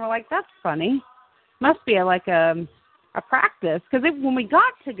going off, and we're like, that's funny. Must be like a practice. Because when we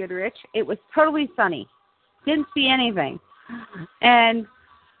got to Goodrich, it was totally sunny. Didn't see anything. And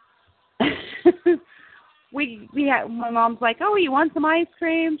my mom's like, oh, you want some ice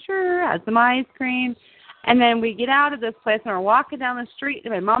cream? Sure, had some ice cream. And then we get out of this place, and we're walking down the street,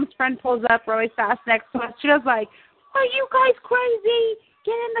 and my mom's friend pulls up really fast next to us. She was like, are you guys crazy?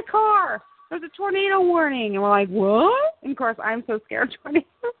 Get in the car. There's a tornado warning. And we're like, what? And, of course, I'm so scared of tornadoes.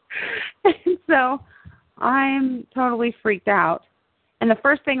 And so I'm totally freaked out. And the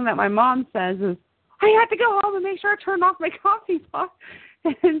first thing that my mom says is, I have to go home and make sure I turn off my coffee pot.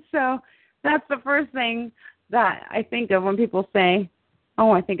 And so that's the first thing that I think of when people say,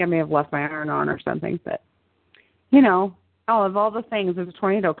 oh, I think I may have left my iron on or something. But, of all the things, there's a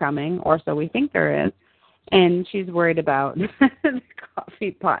tornado coming, or so we think there is. And she's worried about the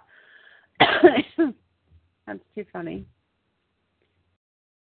coffee pot. That's too funny.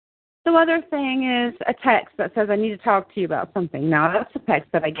 The other thing is a text that says, I need to talk to you about something. Now, that's a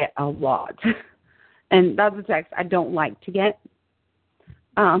text that I get a lot. And that's a text I don't like to get.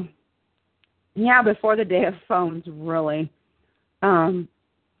 Before the day of phones, really.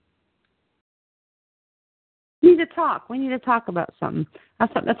 We need to talk about something. I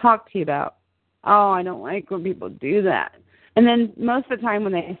have something to talk to you about. Oh, I don't like when people do that. And then most of the time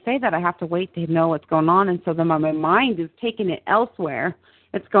when they say that, I have to wait to know what's going on. And so then my mind is taking it elsewhere.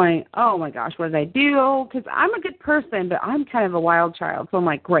 It's going, oh, my gosh, what did I do? Because I'm a good person, but I'm kind of a wild child. So I'm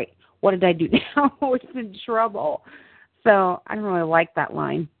like, great, what did I do now? It's in trouble. So I don't really like that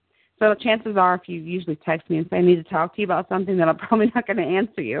line. So chances are if you usually text me and say I need to talk to you about something, then I'm probably not going to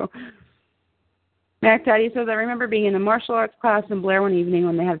answer you. Mac Daddy says, I remember being in a martial arts class in Blair one evening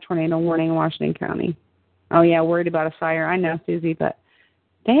when they had a tornado warning in Washington County. Oh, yeah, worried about a fire. I know, Susie, but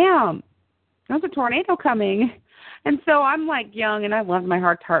damn, there's a tornado coming. And so I'm like young, and I loved my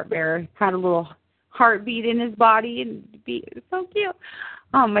heart bear. Had a little heartbeat in his body, and it's so cute.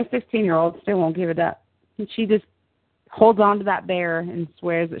 My 16-year-old still won't give it up. And she just holds on to that bear and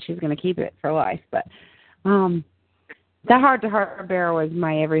swears that she's going to keep it for life. But that heart-to-heart bear was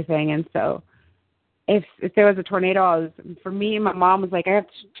my everything, and so if there was a tornado, for me, my mom was like, I have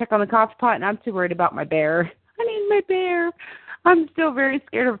to check on the coffee pot, and I'm too worried about my bear. I need my bear. I'm still very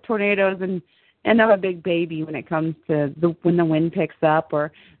scared of tornadoes, and I'm a big baby when it comes to when the wind picks up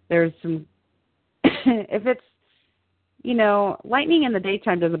or there's some, if it's, lightning in the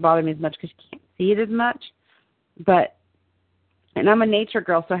daytime doesn't bother me as much because you can't see it as much. And I'm a nature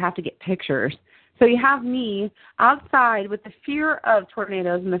girl, so I have to get pictures. So you have me outside with the fear of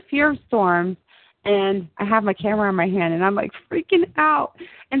tornadoes and the fear of storms, and I have my camera in my hand, and I'm, like, freaking out.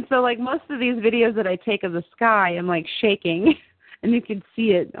 And so, like, most of these videos that I take of the sky, I'm, like, shaking, and you can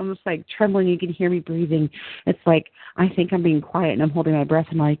see it. I'm just, like, trembling. You can hear me breathing. It's like I think I'm being quiet, and I'm holding my breath,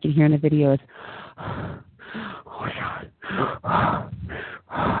 and all you can hear in the video is, oh, my God.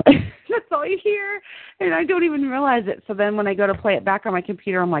 That's all you hear, and I don't even realize it. So then when I go to play it back on my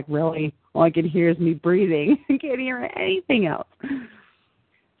computer, I'm like, really? All I can hear is me breathing. I can't hear anything else.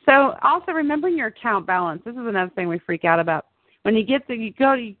 So also remembering your account balance. This is another thing we freak out about. When you get there, you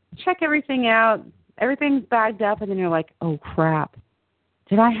check everything out, everything's bagged up, and then you're like, oh, crap.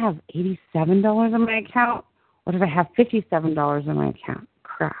 Did I have $87 in my account, or did I have $57 in my account?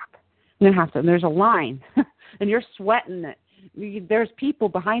 Crap. And then there's a line, and you're sweating it. There's people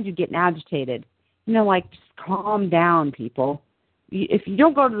behind you getting agitated. Just calm down, people. If you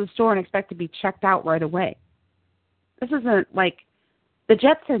don't go to the store and expect to be checked out right away, this isn't like the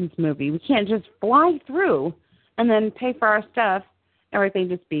Jetsons movie. We can't just fly through and then pay for our stuff, everything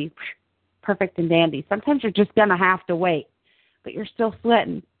just be perfect and dandy. Sometimes you're just going to have to wait, but you're still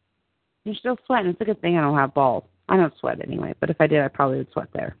sweating. It's a good thing I don't have balls. I don't sweat anyway, but if I did, I probably would sweat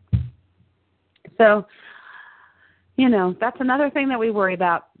there. So, that's another thing that we worry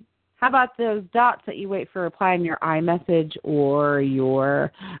about. How about those dots that you wait for reply in your iMessage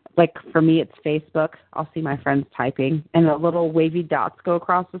or like for me, it's Facebook. I'll see my friends typing, and the little wavy dots go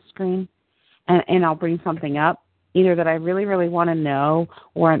across the screen, and I'll bring something up, either that I really, really want to know,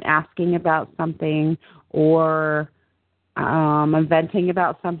 or I'm asking about something, or I'm venting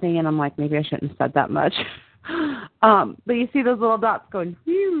about something, and I'm like, maybe I shouldn't have said that much. But you see those little dots going,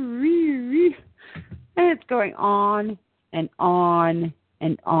 and it's going on and on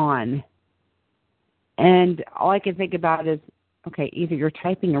and on. And all I can think about is okay, either you're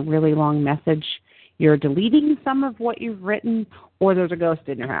typing a really long message, you're deleting some of what you've written, or there's a ghost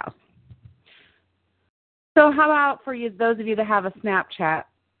in your house. So how about for you, those of you that have a Snapchat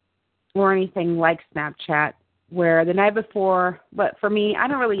or anything like Snapchat, where the night before, but for me, I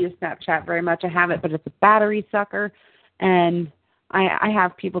don't really use Snapchat very much. I have it, but it's a battery sucker, and I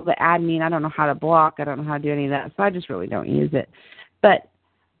have people that add me, and I don't know how to block. I don't know how to do any of that, so I just really don't use it. But,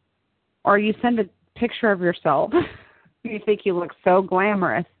 or you send a picture of yourself. You think you look so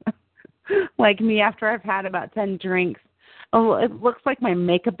glamorous, like me after I've had about 10 drinks. Oh, it looks like my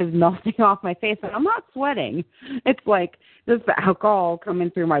makeup is melting off my face, and I'm not sweating. It's like there's the alcohol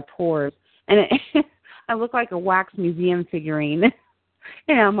coming through my pores, and I look like a wax museum figurine.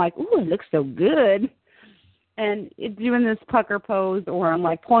 And I'm like, ooh, it looks so good. And it's doing this pucker pose, or I'm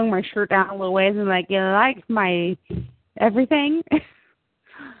like pulling my shirt down a little ways and like, you like my everything,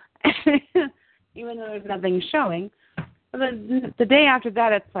 even though there's nothing showing. But then the day after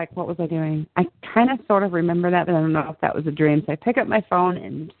that, it's like, what was I doing? I kind of sort of remember that, but I don't know if that was a dream. So I pick up my phone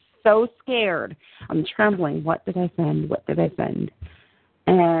and I'm so scared. I'm trembling. What did I send? What did I send?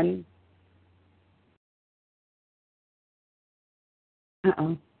 And,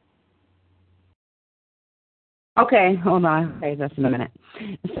 uh-oh. Okay, hold on. I'll say this in a minute.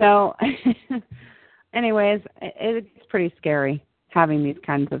 So, anyways, it's pretty scary having these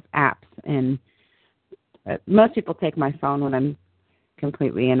kinds of apps. And most people take my phone when I'm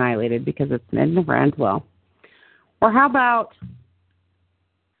completely annihilated because it never ends well. Or how about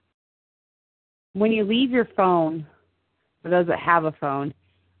when you leave your phone, for those that have a phone,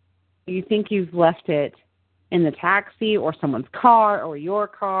 you think you've left it in the taxi or someone's car or your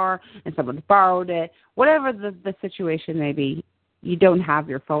car and someone's borrowed it, whatever the situation may be, you don't have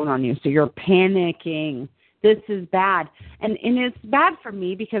your phone on you, so you're panicking. This is bad. And it's bad for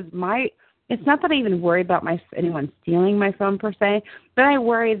me because it's not that I even worry about anyone stealing my phone per se, but I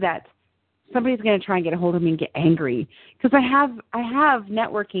worry that somebody's going to try and get a hold of me and get angry because I have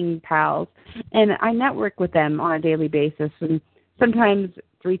networking pals, and I network with them on a daily basis, and sometimes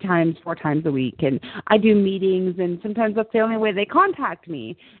 3 times, 4 times a week, and I do meetings, and sometimes that's the only way they contact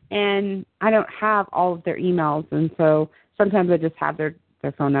me, and I don't have all of their emails, and so sometimes I just have their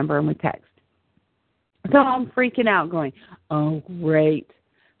phone number and we text. So I'm freaking out going, oh, great.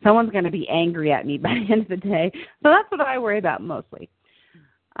 Someone's going to be angry at me by the end of the day. So that's what I worry about mostly.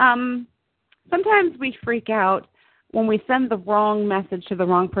 Sometimes we freak out when we send the wrong message to the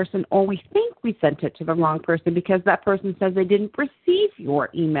wrong person, or we think we sent it to the wrong person because that person says they didn't receive your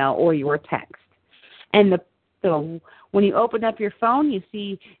email or your text. And when you open up your phone, you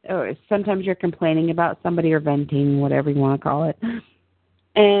see sometimes you're complaining about somebody or venting, whatever you want to call it.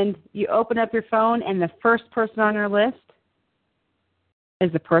 And you open up your phone, and the first person on your list is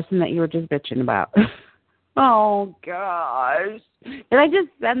the person that you were just bitching about. Oh, gosh. Did I just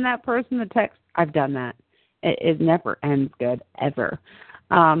send that person the text? I've done that. It never ends good, ever.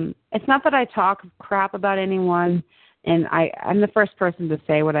 It's not that I talk crap about anyone, and I'm the first person to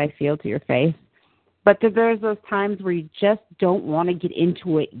say what I feel to your face, but there's those times where you just don't want to get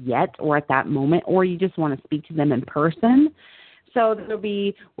into it yet or at that moment, or you just want to speak to them in person. So there'll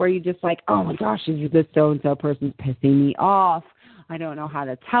be where you just like, oh, my gosh, this so-and-so person's pissing me off. I don't know how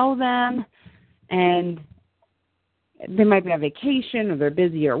to tell them, and they might be on vacation or they're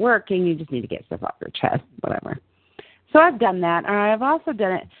busy or working. You just need to get stuff off your chest, whatever. So I've done that. And I've also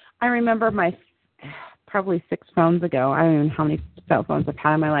done it. I remember probably 6 phones ago. I don't even know how many cell phones I've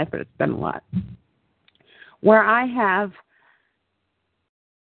had in my life, but it's been a lot. Where I'll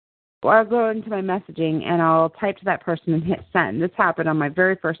go into my messaging and I'll type to that person and hit send. This happened on my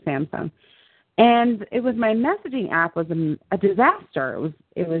very first Samsung. And it was my messaging app was a disaster.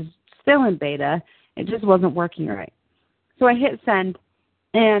 It was still in beta. It just wasn't working right. So I hit send,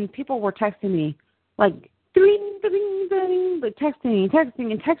 and people were texting me, like, ding, ding, ding, like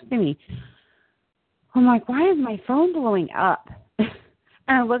texting me. I'm like, why is my phone blowing up? And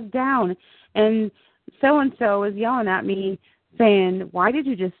I looked down, and so-and-so was yelling at me saying, why did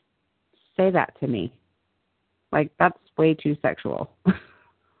you just say that to me? Like, that's way too sexual.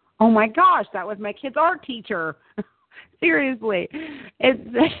 Oh, my gosh, that was my kid's art teacher. Seriously.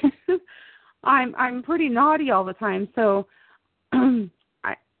 I'm pretty naughty all the time, so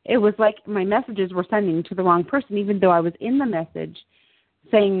it was like my messages were sending to the wrong person, even though I was in the message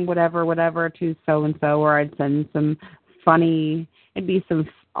saying whatever to so-and-so, or I'd send some funny, it'd be some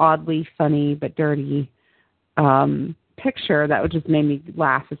oddly funny but dirty picture that would just make me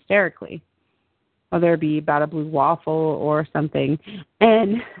laugh hysterically. Whether it be about a blue waffle or something.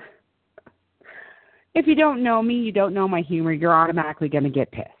 And if you don't know me, you don't know my humor, you're automatically going to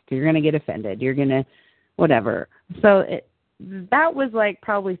get pissed. You're going to get offended. You're going to whatever. So that was like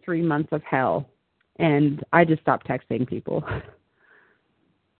probably 3 months of hell, and I just stopped texting people.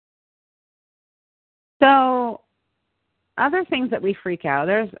 So, other things that we freak out,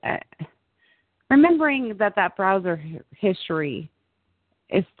 there's remembering that browser history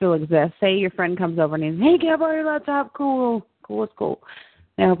still exists. Say your friend comes over and he's, hey, can I borrow your laptop? Cool, it's cool.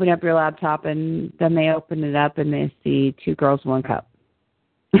 They open up your laptop, and then they open it up, and they see 2 girls, 1 cup.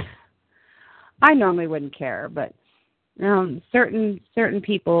 I normally wouldn't care, but certain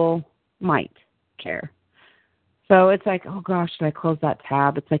people might care. So it's like, oh gosh, did I close that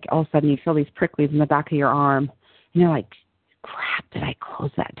tab? It's like all of a sudden you feel these pricklies in the back of your arm, and you're like, crap, did I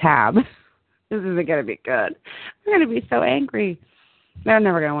close that tab? This isn't going to be good. I'm going to be so angry. They're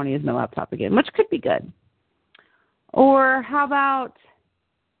never going to want to use my laptop again, which could be good. Or how about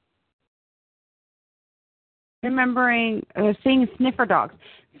remembering seeing sniffer dogs?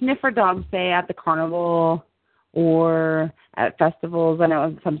 Sniffer dogs, say, at the carnival or at festivals. I know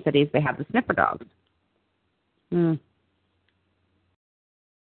in some cities they have the sniffer dogs.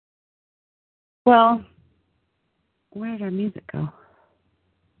 Well, where did our music go?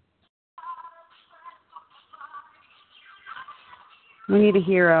 We need a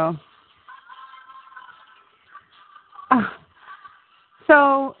hero.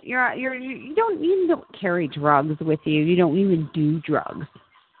 So you don't carry drugs with you. You don't even do drugs.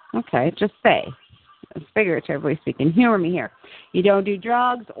 Okay, just say, figuratively speaking, humor me here. You don't do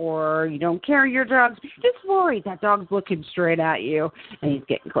drugs, or you don't carry your drugs, but you're just worried that dog's looking straight at you, and he's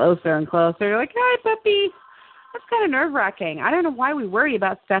getting closer and closer. You're like, hi, puppy. That's kind of nerve-wracking. I don't know why we worry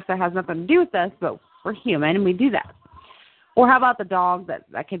about stuff that has nothing to do with us, but we're human, and we do that. Or how about the dog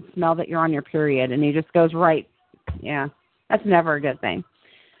that can smell that you're on your period, and he just goes right? Yeah, that's never a good thing.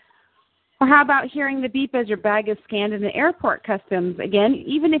 Or how about hearing the beep as your bag is scanned in the airport customs? Again,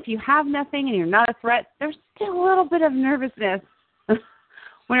 even if you have nothing and you're not a threat, there's still a little bit of nervousness when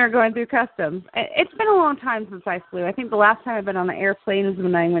you're going through customs. It's been a long time since I flew. I think the last time I've been on an airplane was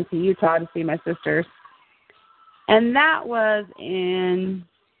when I went to Utah to see my sisters. And that was in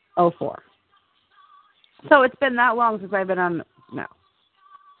 2004. So it's been that long since I've been on, no,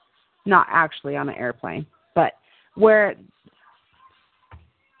 not actually on an airplane, but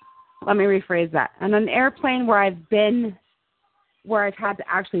let me rephrase that. On an airplane where I've had to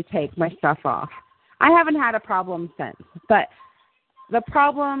actually take my stuff off. I haven't had a problem since, but the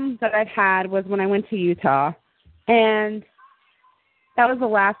problem that I've had was when I went to Utah, and that was the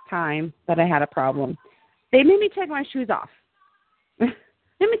last time that I had a problem. They made me take my shoes off. And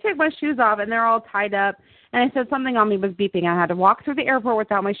they're all tied up, and I said something on me was beeping. I had to walk through the airport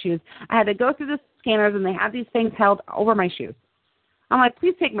without my shoes. I had to go through the scanners, and they had these things held over my shoes. I'm like,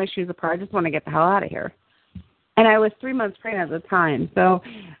 please take my shoes apart. I just want to get the hell out of here. And I was 3 months pregnant at the time, so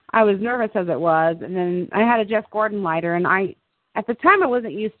I was nervous as it was. And then I had a Jeff Gordon lighter, and at the time I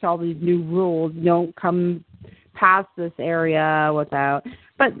wasn't used to all these new rules. Don't come past this area without.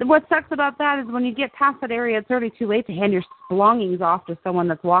 But what sucks about that is when you get past that area, it's already too late to hand your belongings off to someone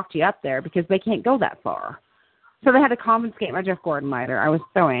that's walked you up there because they can't go that far. So they had to confiscate my Jeff Gordon lighter. I was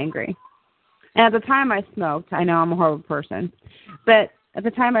so angry. And at the time I smoked. I know I'm a horrible person. But at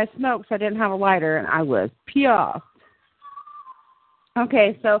the time I smoked, so I didn't have a lighter, and I was pissed.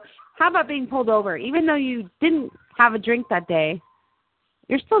 Okay, so how about being pulled over? Even though you didn't have a drink that day,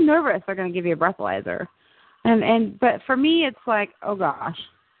 you're still nervous they're going to give you a breathalyzer. But for me, it's like, oh gosh,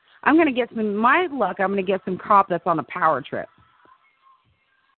 I'm going to get some cop that's on a power trip.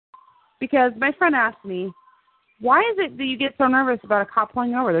 Because my friend asked me, why is it that you get so nervous about a cop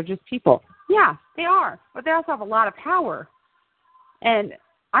pulling over? They're just people. Yeah, they are, but they also have a lot of power. And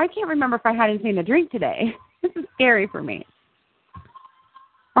I can't remember if I had anything to drink today. This is scary for me.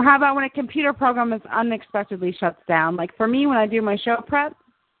 Or how about when a computer program is unexpectedly shuts down? Like for me, when I do my show prep,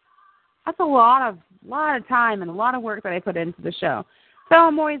 that's a lot of time and a lot of work that I put into the show. So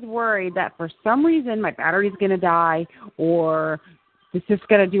I'm always worried that for some reason my battery's going to die, or it's just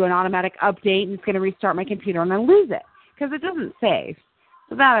going to do an automatic update and it's going to restart my computer and I lose it because it doesn't save.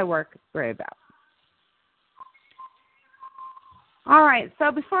 So that I worry about. All right,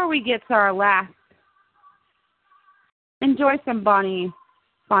 so before we get to our last, enjoy some Bonnie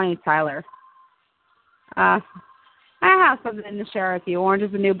Tyler. I have something to share with you. Orange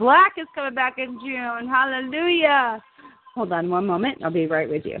is the New Black is coming back in June. Hallelujah. Hold on one moment. I'll be right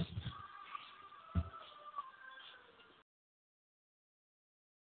with you.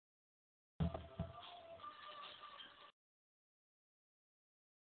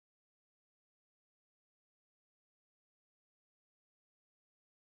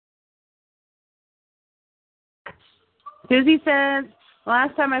 Susie says,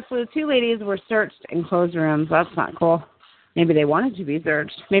 last time I flew, 2 ladies were searched in closed rooms. That's not cool. Maybe they wanted to be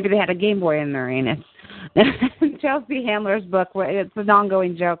searched. Maybe they had a Game Boy in their anus. Chelsea Handler's book, it's an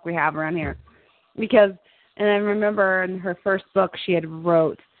ongoing joke we have around here. Because, and I remember in her first book she had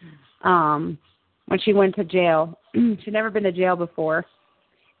wrote when she went to jail. She'd never been to jail before.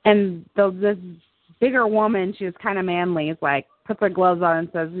 And this bigger woman, she was kind of manly, is like, puts her gloves on and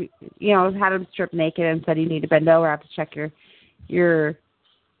says, you know, had him stripped naked and said, you need to bend over. I have to check your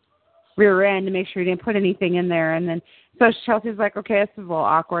rear end to make sure you didn't put anything in there. And then, so Chelsea's like, okay, this is a little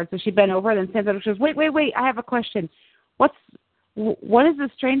awkward. So she bent over and then stands up and she goes, wait, I have a question. What is the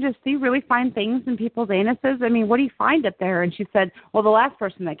strangest? Do you really find things in people's anuses? I mean, what do you find up there? And she said, well, the last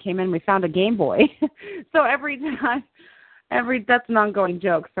person that came in, we found a Game Boy. So every time, that's an ongoing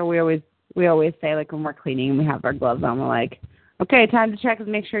joke. So we always say, like, when we're cleaning and we have our gloves on, we're like, okay, time to check and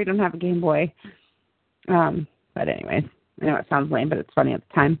make sure you don't have a Game Boy. But anyways, I know it sounds lame, but it's funny at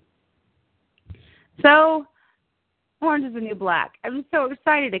the time. So, Orange is the New Black. I'm so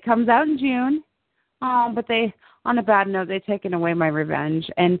excited. It comes out in June. But on a bad note, they've taken away my Revenge.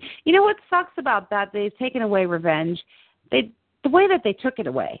 And you know what sucks about that? They've taken away Revenge. The way that they took it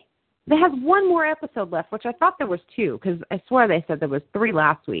away. They have one more episode left, which I thought there was 2, because I swear they said there was 3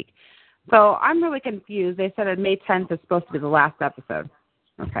 last week. So I'm really confused. They said on May 10th is supposed to be the last episode.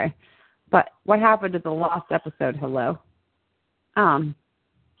 Okay. But what happened to the last episode? Hello? I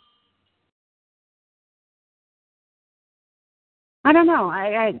don't know.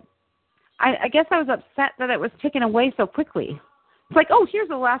 I guess I was upset that it was taken away so quickly. It's like, oh, here's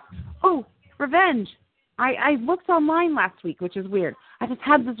the last. Oh, Revenge. I looked online last week, which is weird. I just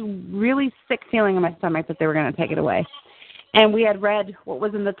had this really sick feeling in my stomach that they were going to take it away. And we had read what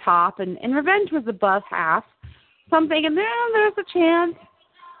was in the top, and Revenge was above half. So I'm thinking, there's a chance.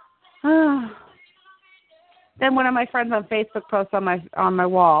 Then one of my friends on Facebook posts on my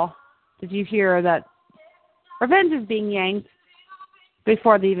wall, did you hear that Revenge is being yanked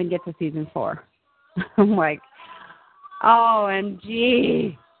before they even get to season 4? I'm like,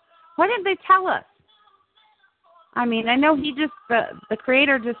 OMG. Why didn't they tell us? I mean, I know the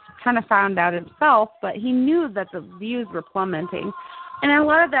creator just kind of found out himself, but he knew that the views were plummeting. And a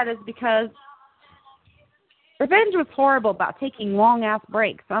lot of that is because Revenge was horrible about taking long-ass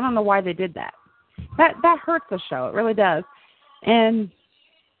breaks. I don't know why they did that. That hurts the show. It really does. And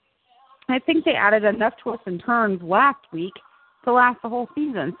I think they added enough twists and turns last week to last the whole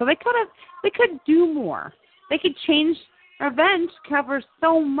season. So they could do more. They could change. Revenge covers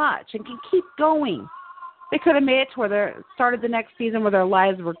so much and can keep going. They could have made it to where they started the next season where their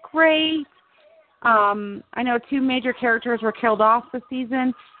lives were great. I know 2 major characters were killed off this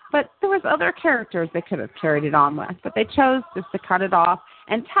season, but there was other characters they could have carried it on with. But they chose just to cut it off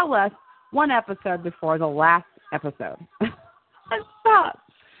and tell us 1 episode before the last episode. That sucks.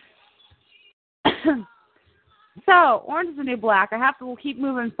 So, Orange is the New Black. I have to keep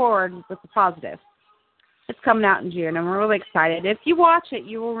moving forward with the positive. It's coming out in June, and we're really excited. If you watch it,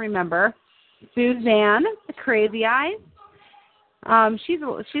 you will remember Suzanne, the Crazy Eyes. She's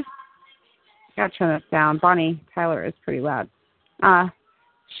gotta turn this down. Bonnie Tyler is pretty loud.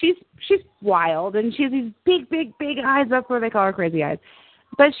 She's wild, and she has these big eyes. That's where they call her Crazy Eyes.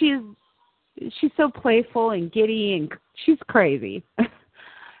 But she's so playful and giddy, and she's crazy.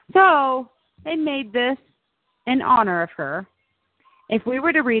 So they made this in honor of her. If we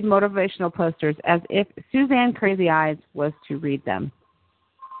were to read motivational posters as if Suzanne Crazy Eyes was to read them.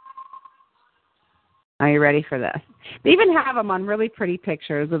 Are you ready for this? They even have them on really pretty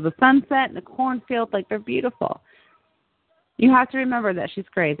pictures of the sunset and the cornfield. Like, they're beautiful. You have to remember that she's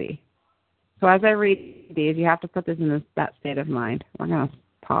crazy. So as I read these, you have to put this in that state of mind. We're going to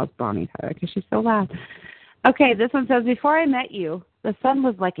pause Bonnie Tyler because she's so loud. Okay, this one says, before I met you, the sun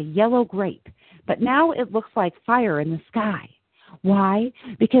was like a yellow grape, but now it looks like fire in the sky. Why?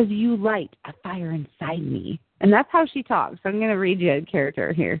 Because you light a fire inside me. And that's how she talks. So I'm going to read you a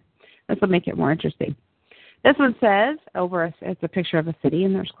character here. This will make it more interesting. This one says, it's a picture of a city,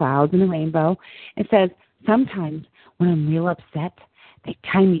 and there's clouds and a rainbow. It says, sometimes when I'm real upset, they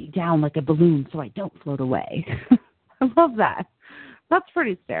tie me down like a balloon so I don't float away. I love that. That's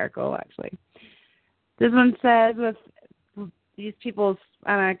pretty hysterical, actually. This one says, with these people's,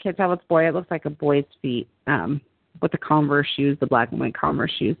 I can't tell it's boy, it looks like a boy's feet, with the Converse shoes, the black and white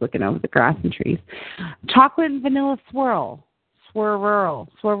Converse shoes, looking over the grass and trees. Chocolate and vanilla swirl. Swirl.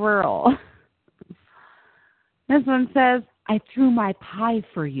 This one says, I threw my pie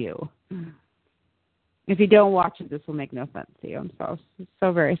for you. If you don't watch it, this will make no sense to you. I'm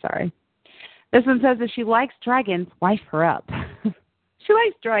so very sorry. This one says, if she likes dragons, wife her up. She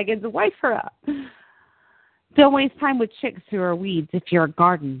likes dragons, wife her up. Don't waste time with chicks who are weeds if your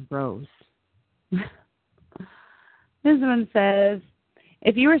garden grows. This one says,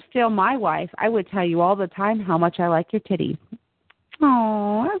 if you were still my wife, I would tell you all the time how much I like your titties.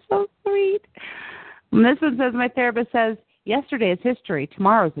 Oh, that's so sweet. And this one says, my therapist says, yesterday is history,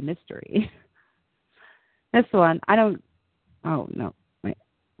 tomorrow's a mystery. This one, oh, no. Wait.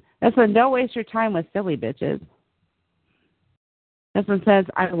 This one, don't waste your time with silly bitches. This one says,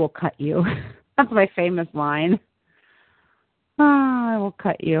 I will cut you. That's my famous line. Oh, I will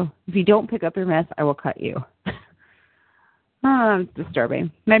cut you. If you don't pick up your mess, I will cut you. Oh, it's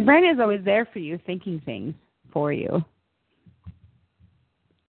disturbing. My brain is always there for you, thinking things for you.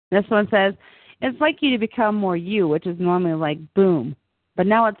 This one says, it's like you to become more you, which is normally like boom. But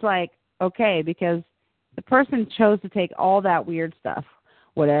now it's like, okay, because the person chose to take all that weird stuff,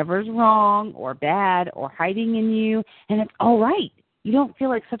 whatever's wrong or bad or hiding in you, and it's all right. You don't feel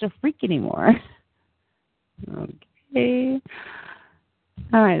like such a freak anymore. Okay.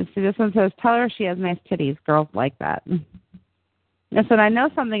 All right, so this one says, tell her she has nice titties. Girls like that. This one, I know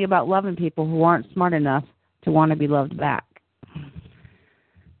something about loving people who aren't smart enough to want to be loved back.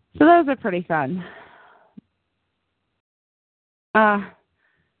 So those are pretty fun. Also,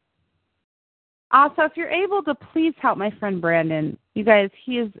 if you're able to, please help my friend Brandon. You guys,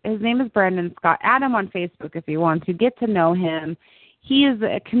 his name is Brandon Scott. Add him on Facebook if you want to. Get to know him. He is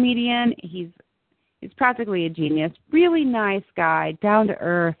a comedian. He's practically a genius. Really nice guy, down to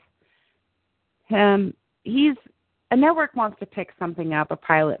earth. A network wants to pick something up, a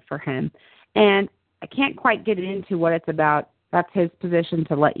pilot for him, and I can't quite get into what it's about. That's his position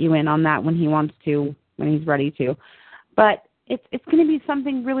to let you in on that when he wants to, when he's ready to. But it's going to be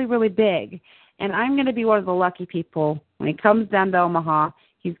something really, really big, and I'm going to be one of the lucky people. When he comes down to Omaha,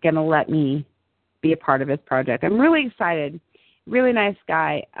 he's going to let me be a part of his project. I'm really excited. Really nice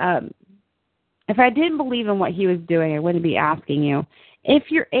guy. If I didn't believe in what he was doing, I wouldn't be asking you.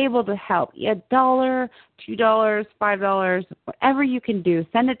 If you're able to help, $1, $2, $5, whatever you can do,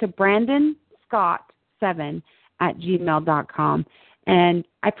 send it to BrandonScott7@gmail.com. And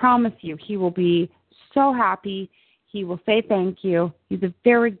I promise you, he will be so happy. He will say thank you. He's a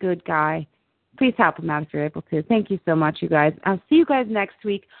very good guy. Please help him out if you're able to. Thank you so much, you guys. I'll see you guys next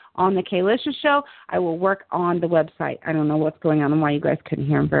week on the K.licious Show. I will work on the website. I don't know what's going on and why you guys couldn't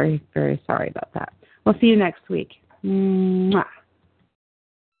hear. I'm very, very sorry about that. We'll see you next week. Mwah.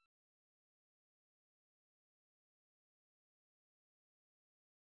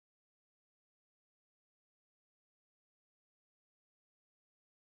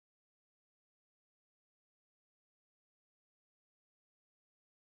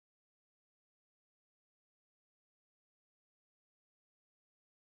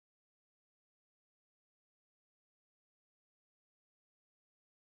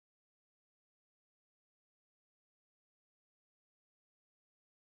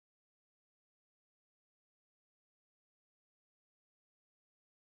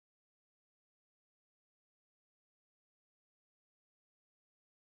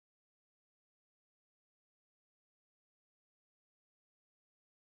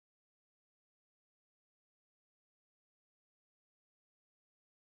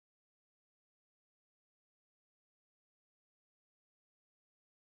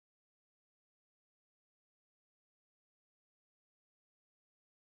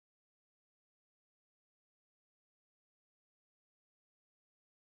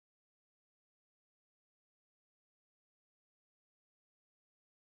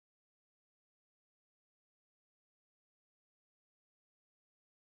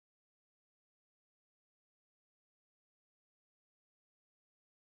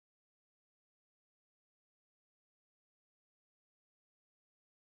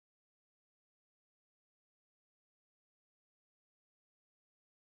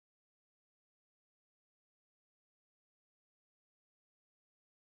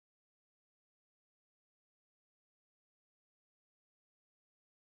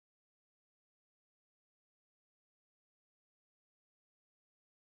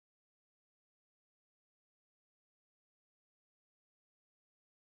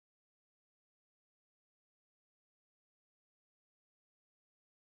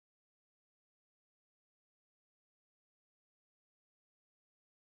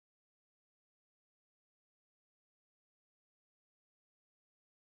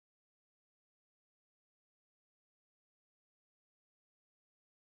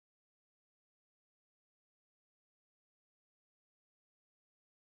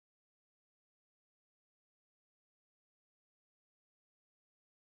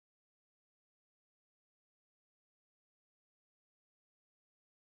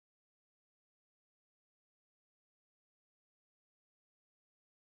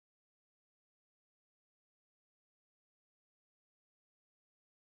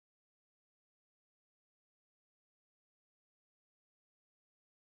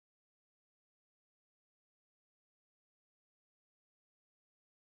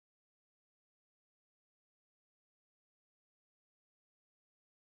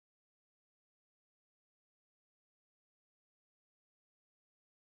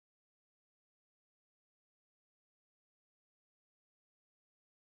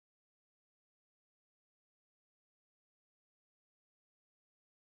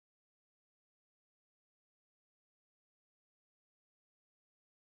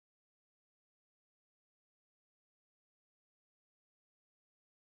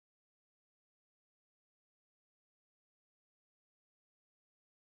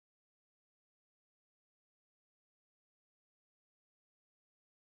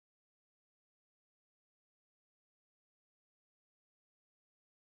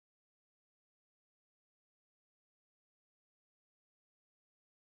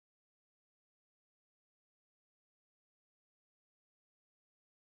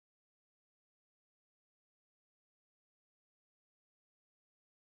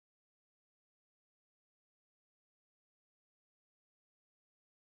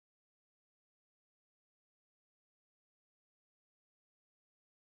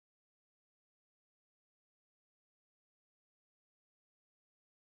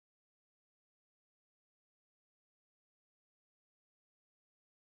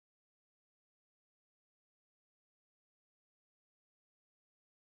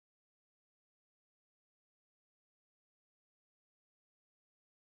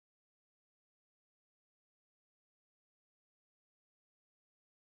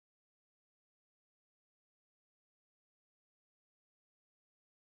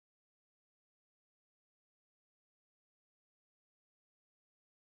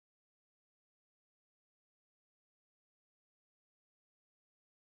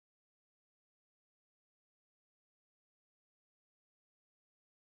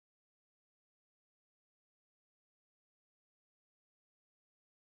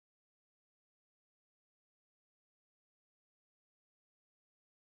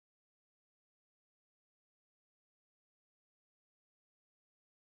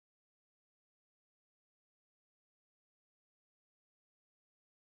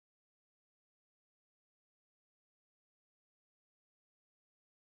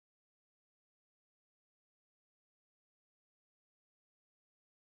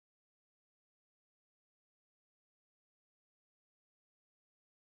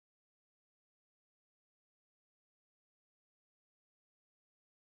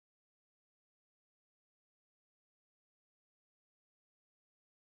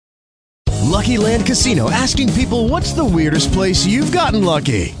 Lucky Land Casino, asking people, what's the weirdest place you've gotten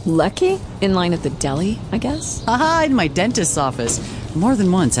lucky? Lucky? In line at the deli, I guess? Aha, in my dentist's office. More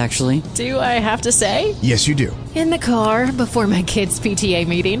than once, actually. Do I have to say? Yes, you do. In the car before my kids' PTA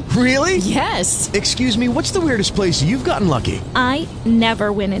meeting. Really? Yes. Excuse me, what's the weirdest place you've gotten lucky? I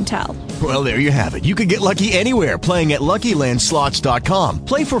never win and tell. Well, there you have it. You can get lucky anywhere, playing at LuckyLandSlots.com.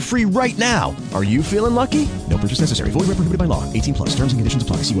 Play for free right now. Are you feeling lucky? No purchase necessary. Void where prohibited by law. 18 plus. Terms and conditions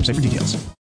apply. See website for details.